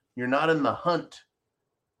fight, you're not in the hunt,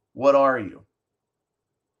 what are you?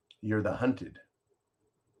 You're the hunted.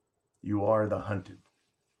 You are the hunted,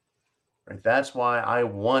 right? That's why I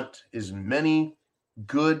want as many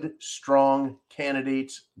good, strong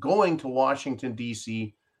candidates going to Washington,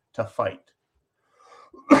 D.C. to fight.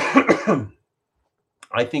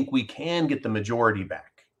 I think we can get the majority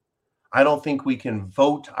back. I don't think we can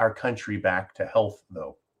vote our country back to health,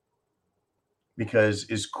 though, because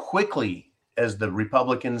as quickly as the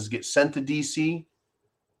Republicans get sent to D.C.,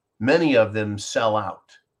 many of them sell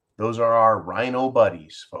out. Those are our rhino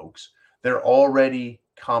buddies, folks. They're already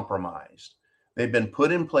compromised. They've been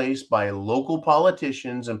put in place by local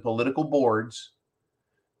politicians and political boards.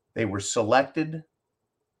 They were selected,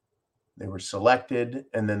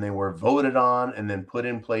 and then they were voted on and then put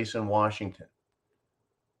in place in Washington.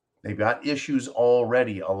 They've got issues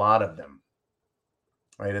already, a lot of them,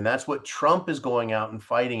 right? And that's what Trump is going out and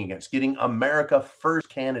fighting against, getting America first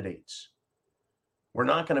candidates. We're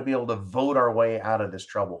not going to be able to vote our way out of this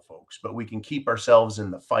trouble, folks, but we can keep ourselves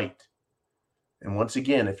in the fight. And once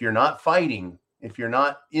again, if you're not fighting, if you're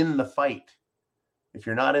not in the fight, if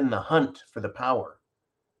you're not in the hunt for the power,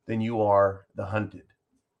 then you are the hunted.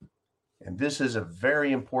 And this is a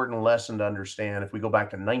very important lesson to understand. If we go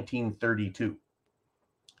back to 1932,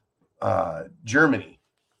 Germany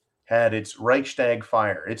had its Reichstag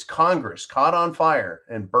fire, its Congress caught on fire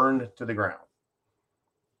and burned to the ground.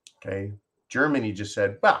 Okay. Germany just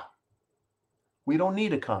said, well, we don't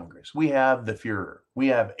need a Congress. We have the Führer. We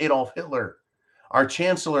have Adolf Hitler. Our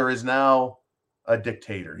chancellor is now a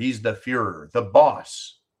dictator. He's the Führer, the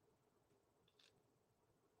boss.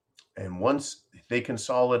 And once they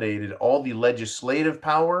consolidated all the legislative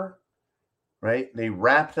power, right, they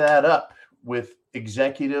wrapped that up with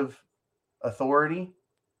executive authority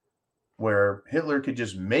where Hitler could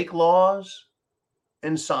just make laws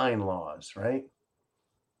and sign laws, right?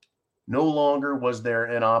 No longer was there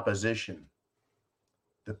an opposition.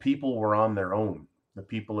 The people were on their own, the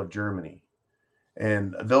people of Germany.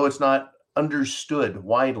 And though it's not understood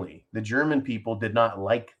widely. The German people did not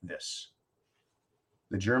like this.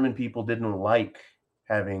 The German people didn't like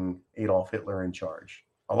having Adolf Hitler in charge.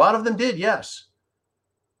 A lot of them did, yes.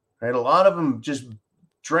 Right? A lot of them just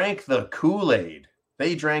drank the Kool-Aid.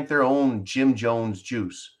 They drank their own Jim Jones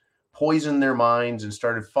juice, poisoned their minds, and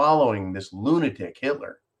started following this lunatic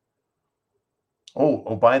Hitler.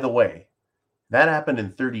 Oh, by the way, that happened in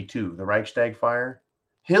 1932, the Reichstag fire.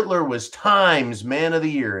 Hitler was Times Man of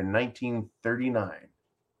the Year in 1939.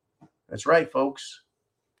 That's right, folks.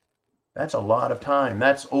 That's a lot of time.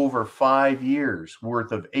 That's over 5 years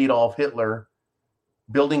worth of Adolf Hitler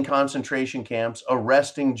building concentration camps,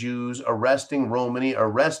 arresting Jews, arresting Romani,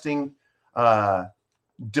 arresting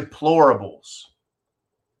deplorables,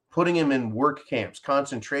 putting him in work camps,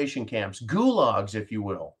 concentration camps, gulags, if you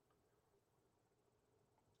will.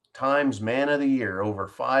 Times Man of the Year over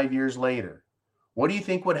 5 years later. What do you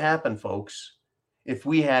think would happen, folks, if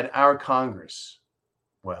we had our Congress?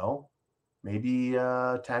 Well, maybe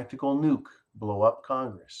a tactical nuke blow up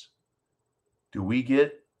Congress. Do we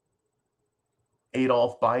get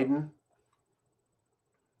Adolf Biden?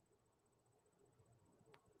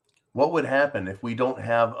 What would happen if we don't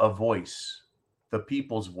have a voice, the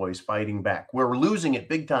people's voice fighting back? We're losing it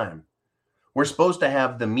big time. We're supposed to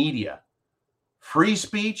have the media, free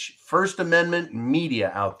speech, First Amendment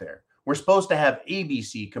media out there. We're supposed to have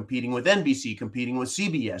ABC competing with NBC, competing with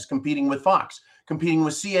CBS, competing with Fox, competing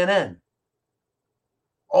with CNN.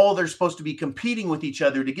 All they're supposed to be competing with each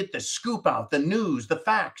other to get the scoop out, the news, the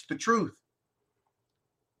facts, the truth.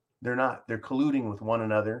 They're not. They're colluding with one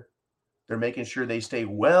another. They're making sure they stay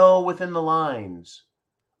well within the lines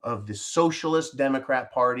of the Socialist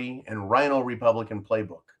Democrat Party and Rhino Republican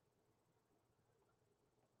playbook.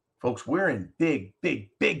 Folks, we're in big, big,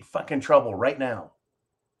 big fucking trouble right now.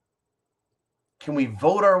 Can we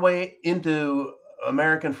vote our way into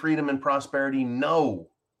American freedom and prosperity? No,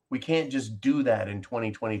 we can't just do that in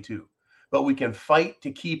 2022. But we can fight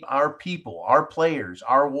to keep our people, our players,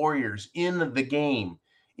 our warriors in the game,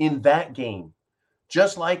 in that game.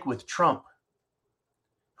 Just like with Trump,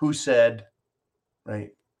 who said, right,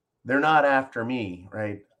 they're not after me,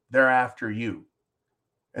 right? They're after you.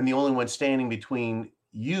 And the only one standing between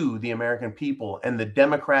you, the American people, and the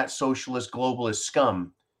Democrat, socialist, globalist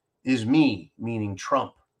scum is me, meaning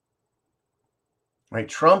Trump. Right?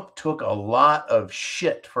 Trump took a lot of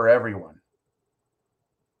shit for everyone.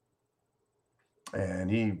 And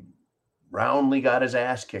he roundly got his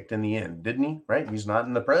ass kicked in the end, didn't he? Right? He's not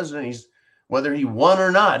in the president. Whether he won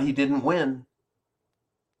or not, he didn't win.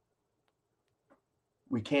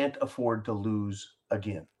 We can't afford to lose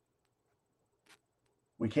again.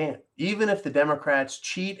 We can't. Even if the Democrats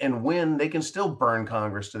cheat and win, they can still burn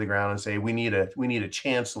Congress to the ground and say, we need a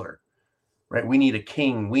chancellor, right? We need a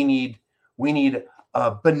king. We need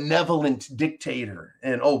a benevolent dictator.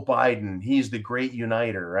 And Biden, he's the great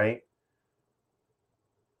uniter, right?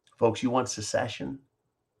 Folks, you want secession?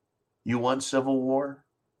 You want civil war?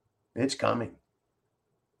 It's coming.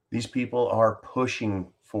 These people are pushing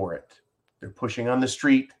for it. They're pushing on the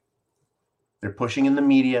street. They're pushing in the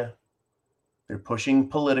media. They're pushing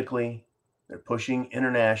politically. They're pushing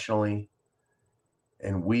internationally.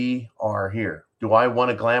 And we are here. Do I want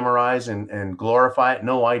to glamorize and glorify it?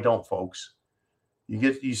 No, I don't, folks.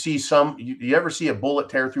 You ever see a bullet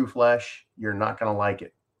tear through flesh? You're not going to like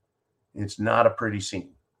it. It's not a pretty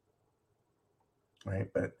scene. Right?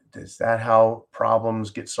 But is that how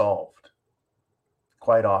problems get solved?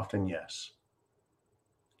 Quite often, yes.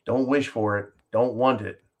 Don't wish for it. Don't want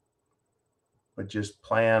it. But just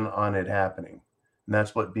plan on it happening. And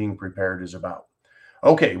that's what being prepared is about.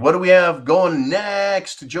 Okay, what do we have going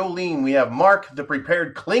next? Jolene, we have Mark the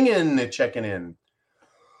Prepared Klingon checking in.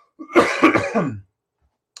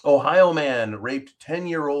 Ohio man raped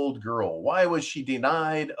 10-year-old girl. Why was she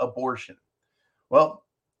denied abortion? Well,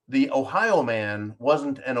 the Ohio man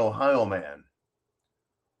wasn't an Ohio man.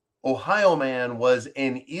 Ohio man was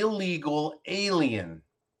an illegal alien,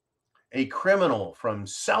 a criminal from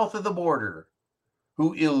south of the border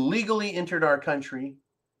who illegally entered our country,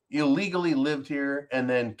 illegally lived here, and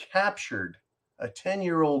then captured a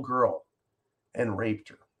 10-year-old girl and raped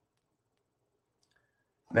her.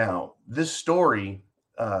 Now, this story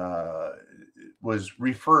was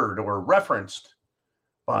referred or referenced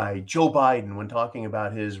by Joe Biden when talking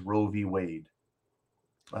about his Roe v. Wade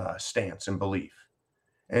stance and belief.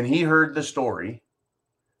 And he heard the story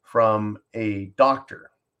from a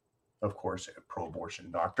doctor, of course, a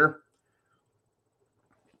pro-abortion doctor.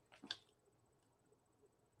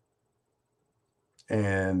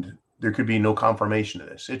 And there could be no confirmation of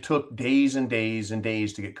this. It took days and days and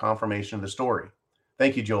days to get confirmation of the story.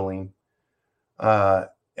 Thank you, Jolene.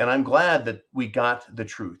 And I'm glad that we got the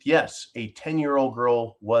truth. Yes, a 10-year-old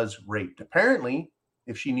girl was raped. Apparently,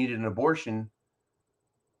 if she needed an abortion,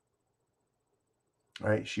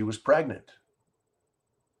 right, she was pregnant.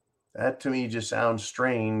 That to me just sounds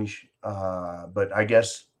strange. But I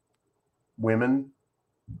guess women,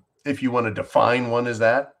 if you want to define one as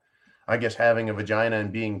that, I guess having a vagina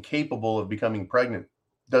and being capable of becoming pregnant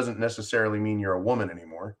doesn't necessarily mean you're a woman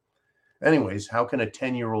anymore. Anyways, how can a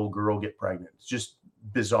 10-year-old girl get pregnant? It's just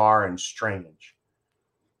bizarre and strange.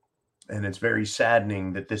 And it's very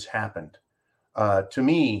saddening that this happened. To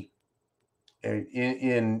me,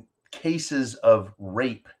 in cases of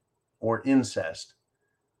rape or incest,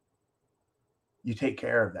 you take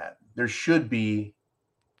care of that. There should be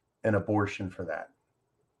an abortion for that.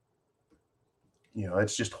 You know,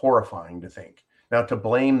 it's just horrifying to think. Now, to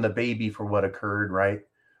blame the baby for what occurred, right?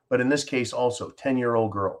 But in this case, also,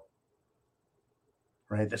 10-year-old girl,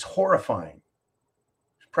 right? That's horrifying.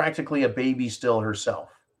 She's practically a baby still herself,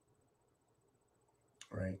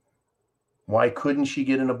 right? Why couldn't she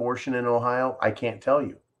get an abortion in Ohio? I can't tell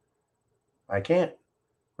you. I can't,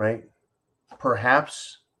 right?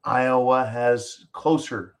 Perhaps Iowa has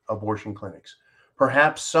closer abortion clinics.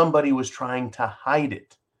 Perhaps somebody was trying to hide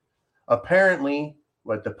it. Apparently,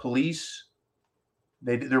 what the police,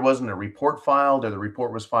 there wasn't a report filed, or the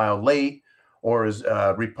report was filed late, or is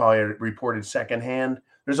reported secondhand.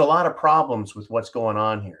 There's a lot of problems with what's going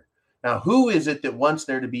on here. Now, who is it that wants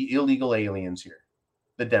there to be illegal aliens here?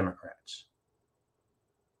 The Democrats.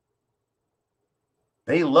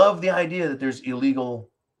 They love the idea that there's illegal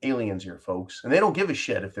aliens here, folks. And they don't give a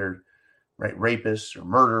shit if they're rapists or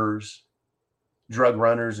murderers, drug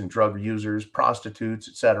runners and drug users, prostitutes,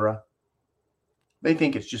 etc. They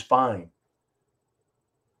think it's just fine.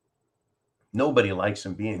 Nobody likes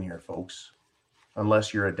them being here, folks,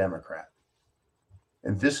 unless you're a Democrat.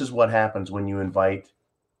 And this is what happens when you invite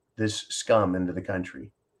this scum into the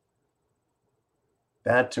country.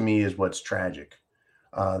 That, to me, is what's tragic.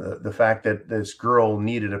 The fact that this girl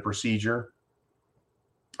needed a procedure,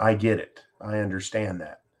 I get it. I understand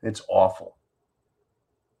that. It's awful.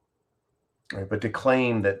 Right, but to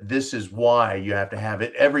claim that this is why you have to have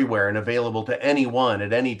it everywhere and available to anyone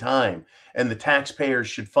at any time, and the taxpayers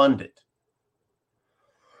should fund it,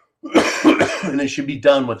 and it should be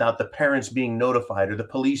done without the parents being notified or the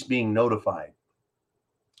police being notified.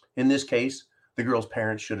 In this case, the girl's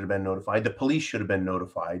parents should have been notified. The police should have been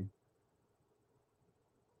notified.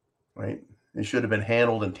 Right? It should have been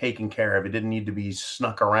handled and taken care of. It didn't need to be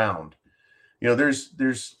snuck around. You know,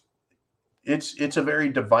 it's a very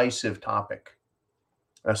divisive topic.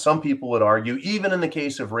 Some people would argue, even in the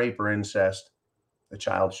case of rape or incest, the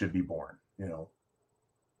child should be born. You know,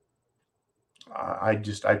 I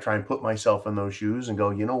try and put myself in those shoes and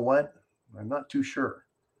go, you know what? I'm not too sure.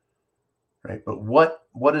 Right? But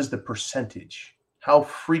what is the percentage? How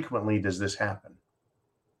frequently does this happen?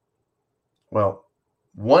 Well,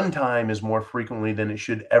 one time is more frequently than it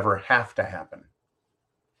should ever have to happen.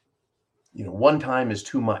 You know, one time is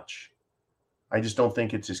too much. I just don't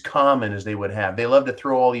think it's as common as they would have. They love to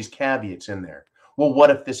throw all these caveats in there. Well, what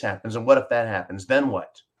if this happens? And what if that happens? Then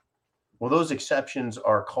what? Well, those exceptions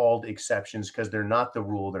are called exceptions because they're not the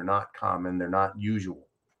rule. They're not common. They're not usual.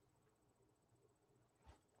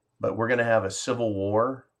 But we're going to have a civil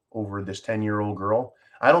war over this 10-year-old girl.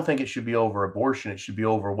 I don't think it should be over abortion. It should be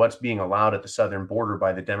over what's being allowed at the southern border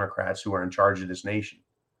by the Democrats who are in charge of this nation.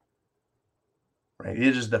 Right?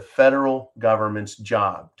 It is the federal government's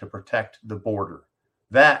job to protect the border.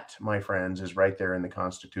 That, my friends, is right there in the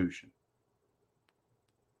Constitution.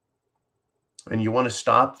 And you want to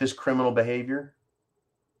stop this criminal behavior?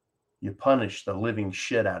 You punish the living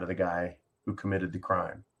shit out of the guy who committed the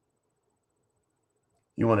crime.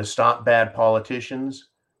 You want to stop bad politicians?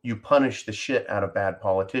 You punish the shit out of bad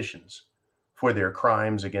politicians for their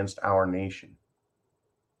crimes against our nation.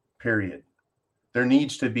 Period. There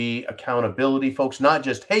needs to be accountability, folks, not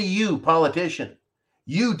just, hey, you politician,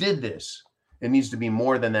 you did this. It needs to be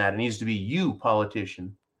more than that. It needs to be you,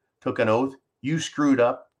 politician, took an oath, you screwed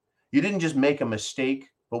up. You didn't just make a mistake,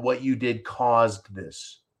 but what you did caused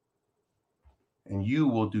this. And you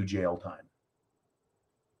will do jail time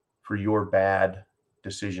for your bad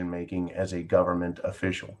decision-making as a government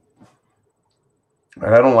official.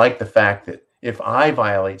 And I don't like the fact that if I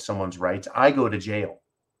violate someone's rights, I go to jail,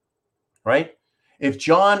 right? If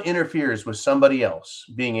John interferes with somebody else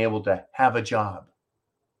being able to have a job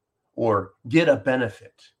or get a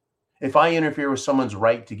benefit, if I interfere with someone's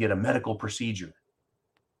right to get a medical procedure,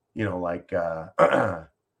 you know, like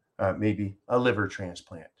maybe a liver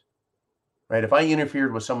transplant, right? If I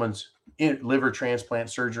interfered with someone's liver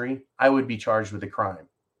transplant surgery, I would be charged with a crime.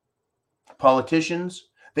 Politicians,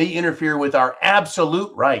 They interfere with our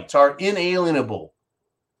absolute rights, our inalienable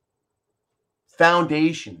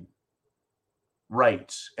foundation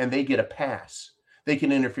rights, and they get a pass. They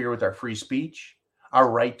can interfere with our free speech, our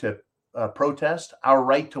right to protest, our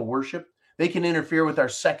right to worship. They can interfere with our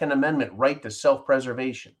Second Amendment right to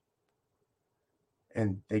self-preservation,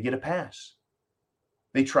 and they get a pass.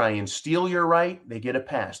 They try and steal your right, they get a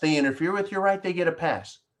pass. They interfere with your right, they get a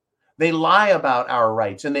pass. They lie about our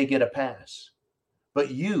rights, and they get a pass.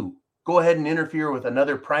 But you go ahead and interfere with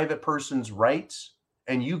another private person's rights,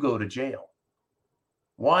 and you go to jail.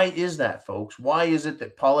 Why is that, folks? Why is it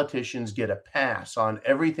that politicians get a pass on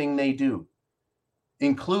everything they do,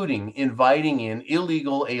 including inviting in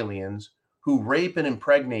illegal aliens who rape and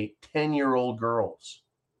impregnate 10-year-old girls?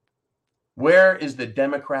 Where is the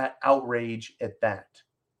Democrat outrage at that?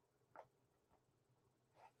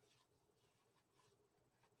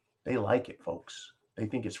 They like it, folks. They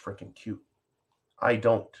think it's freaking cute. I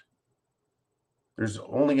don't. There's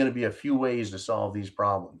only going to be a few ways to solve these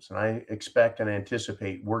problems. And I expect and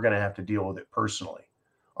anticipate we're going to have to deal with it personally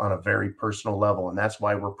on a very personal level. And that's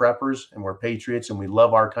why we're preppers and we're patriots and we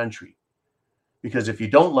love our country. Because if you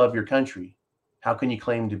don't love your country, how can you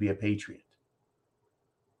claim to be a patriot?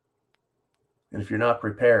 And if you're not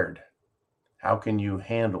prepared, how can you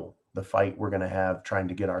handle the fight we're going to have trying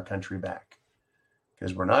to get our country back?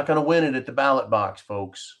 Because we're not going to win it at the ballot box,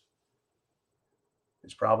 folks.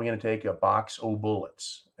 It's probably going to take a box of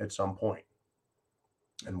bullets at some point.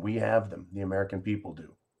 And we have them. The American people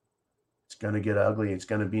do. It's going to get ugly. It's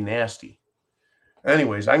going to be nasty.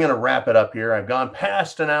 Anyways, I'm going to wrap it up here. I've gone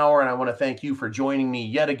past an hour, and I want to thank you for joining me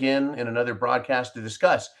yet again in another broadcast to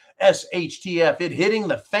discuss SHTF, it hitting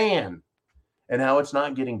the fan, and how it's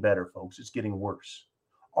not getting better, folks. It's getting worse.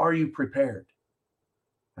 Are you prepared?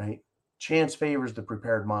 Right? Chance favors the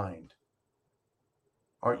prepared mind.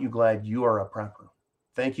 Aren't you glad you are a prepper?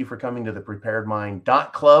 Thank you for coming to the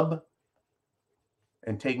preparedmind.club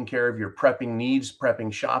and taking care of your prepping needs,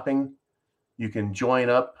 prepping shopping. You can join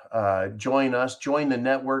up, join us, join the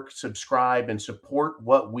network, subscribe, and support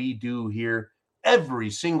what we do here every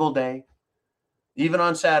single day. Even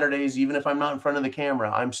on Saturdays, even if I'm not in front of the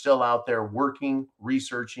camera, I'm still out there working,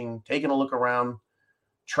 researching, taking a look around,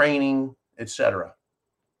 training, etc.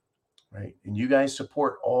 Right? And you guys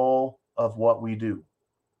support all of what we do.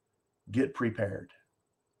 Get prepared.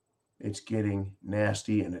 It's getting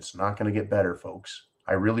nasty, and it's not going to get better, folks.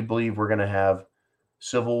 I really believe we're going to have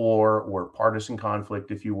civil war or partisan conflict,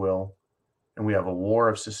 if you will, and we have a war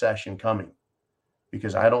of secession coming,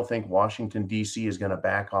 because I don't think Washington, D.C. is going to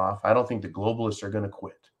back off. I don't think the globalists are going to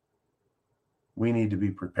quit. We need to be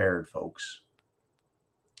prepared, folks.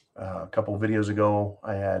 A couple of videos ago,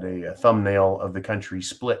 I had a thumbnail of the country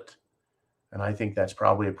split, and I think that's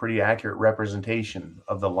probably a pretty accurate representation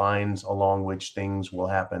of the lines along which things will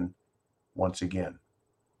happen once again.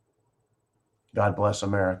 God bless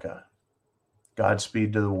America.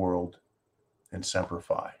 Godspeed to the world, and Semper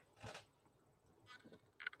Fi.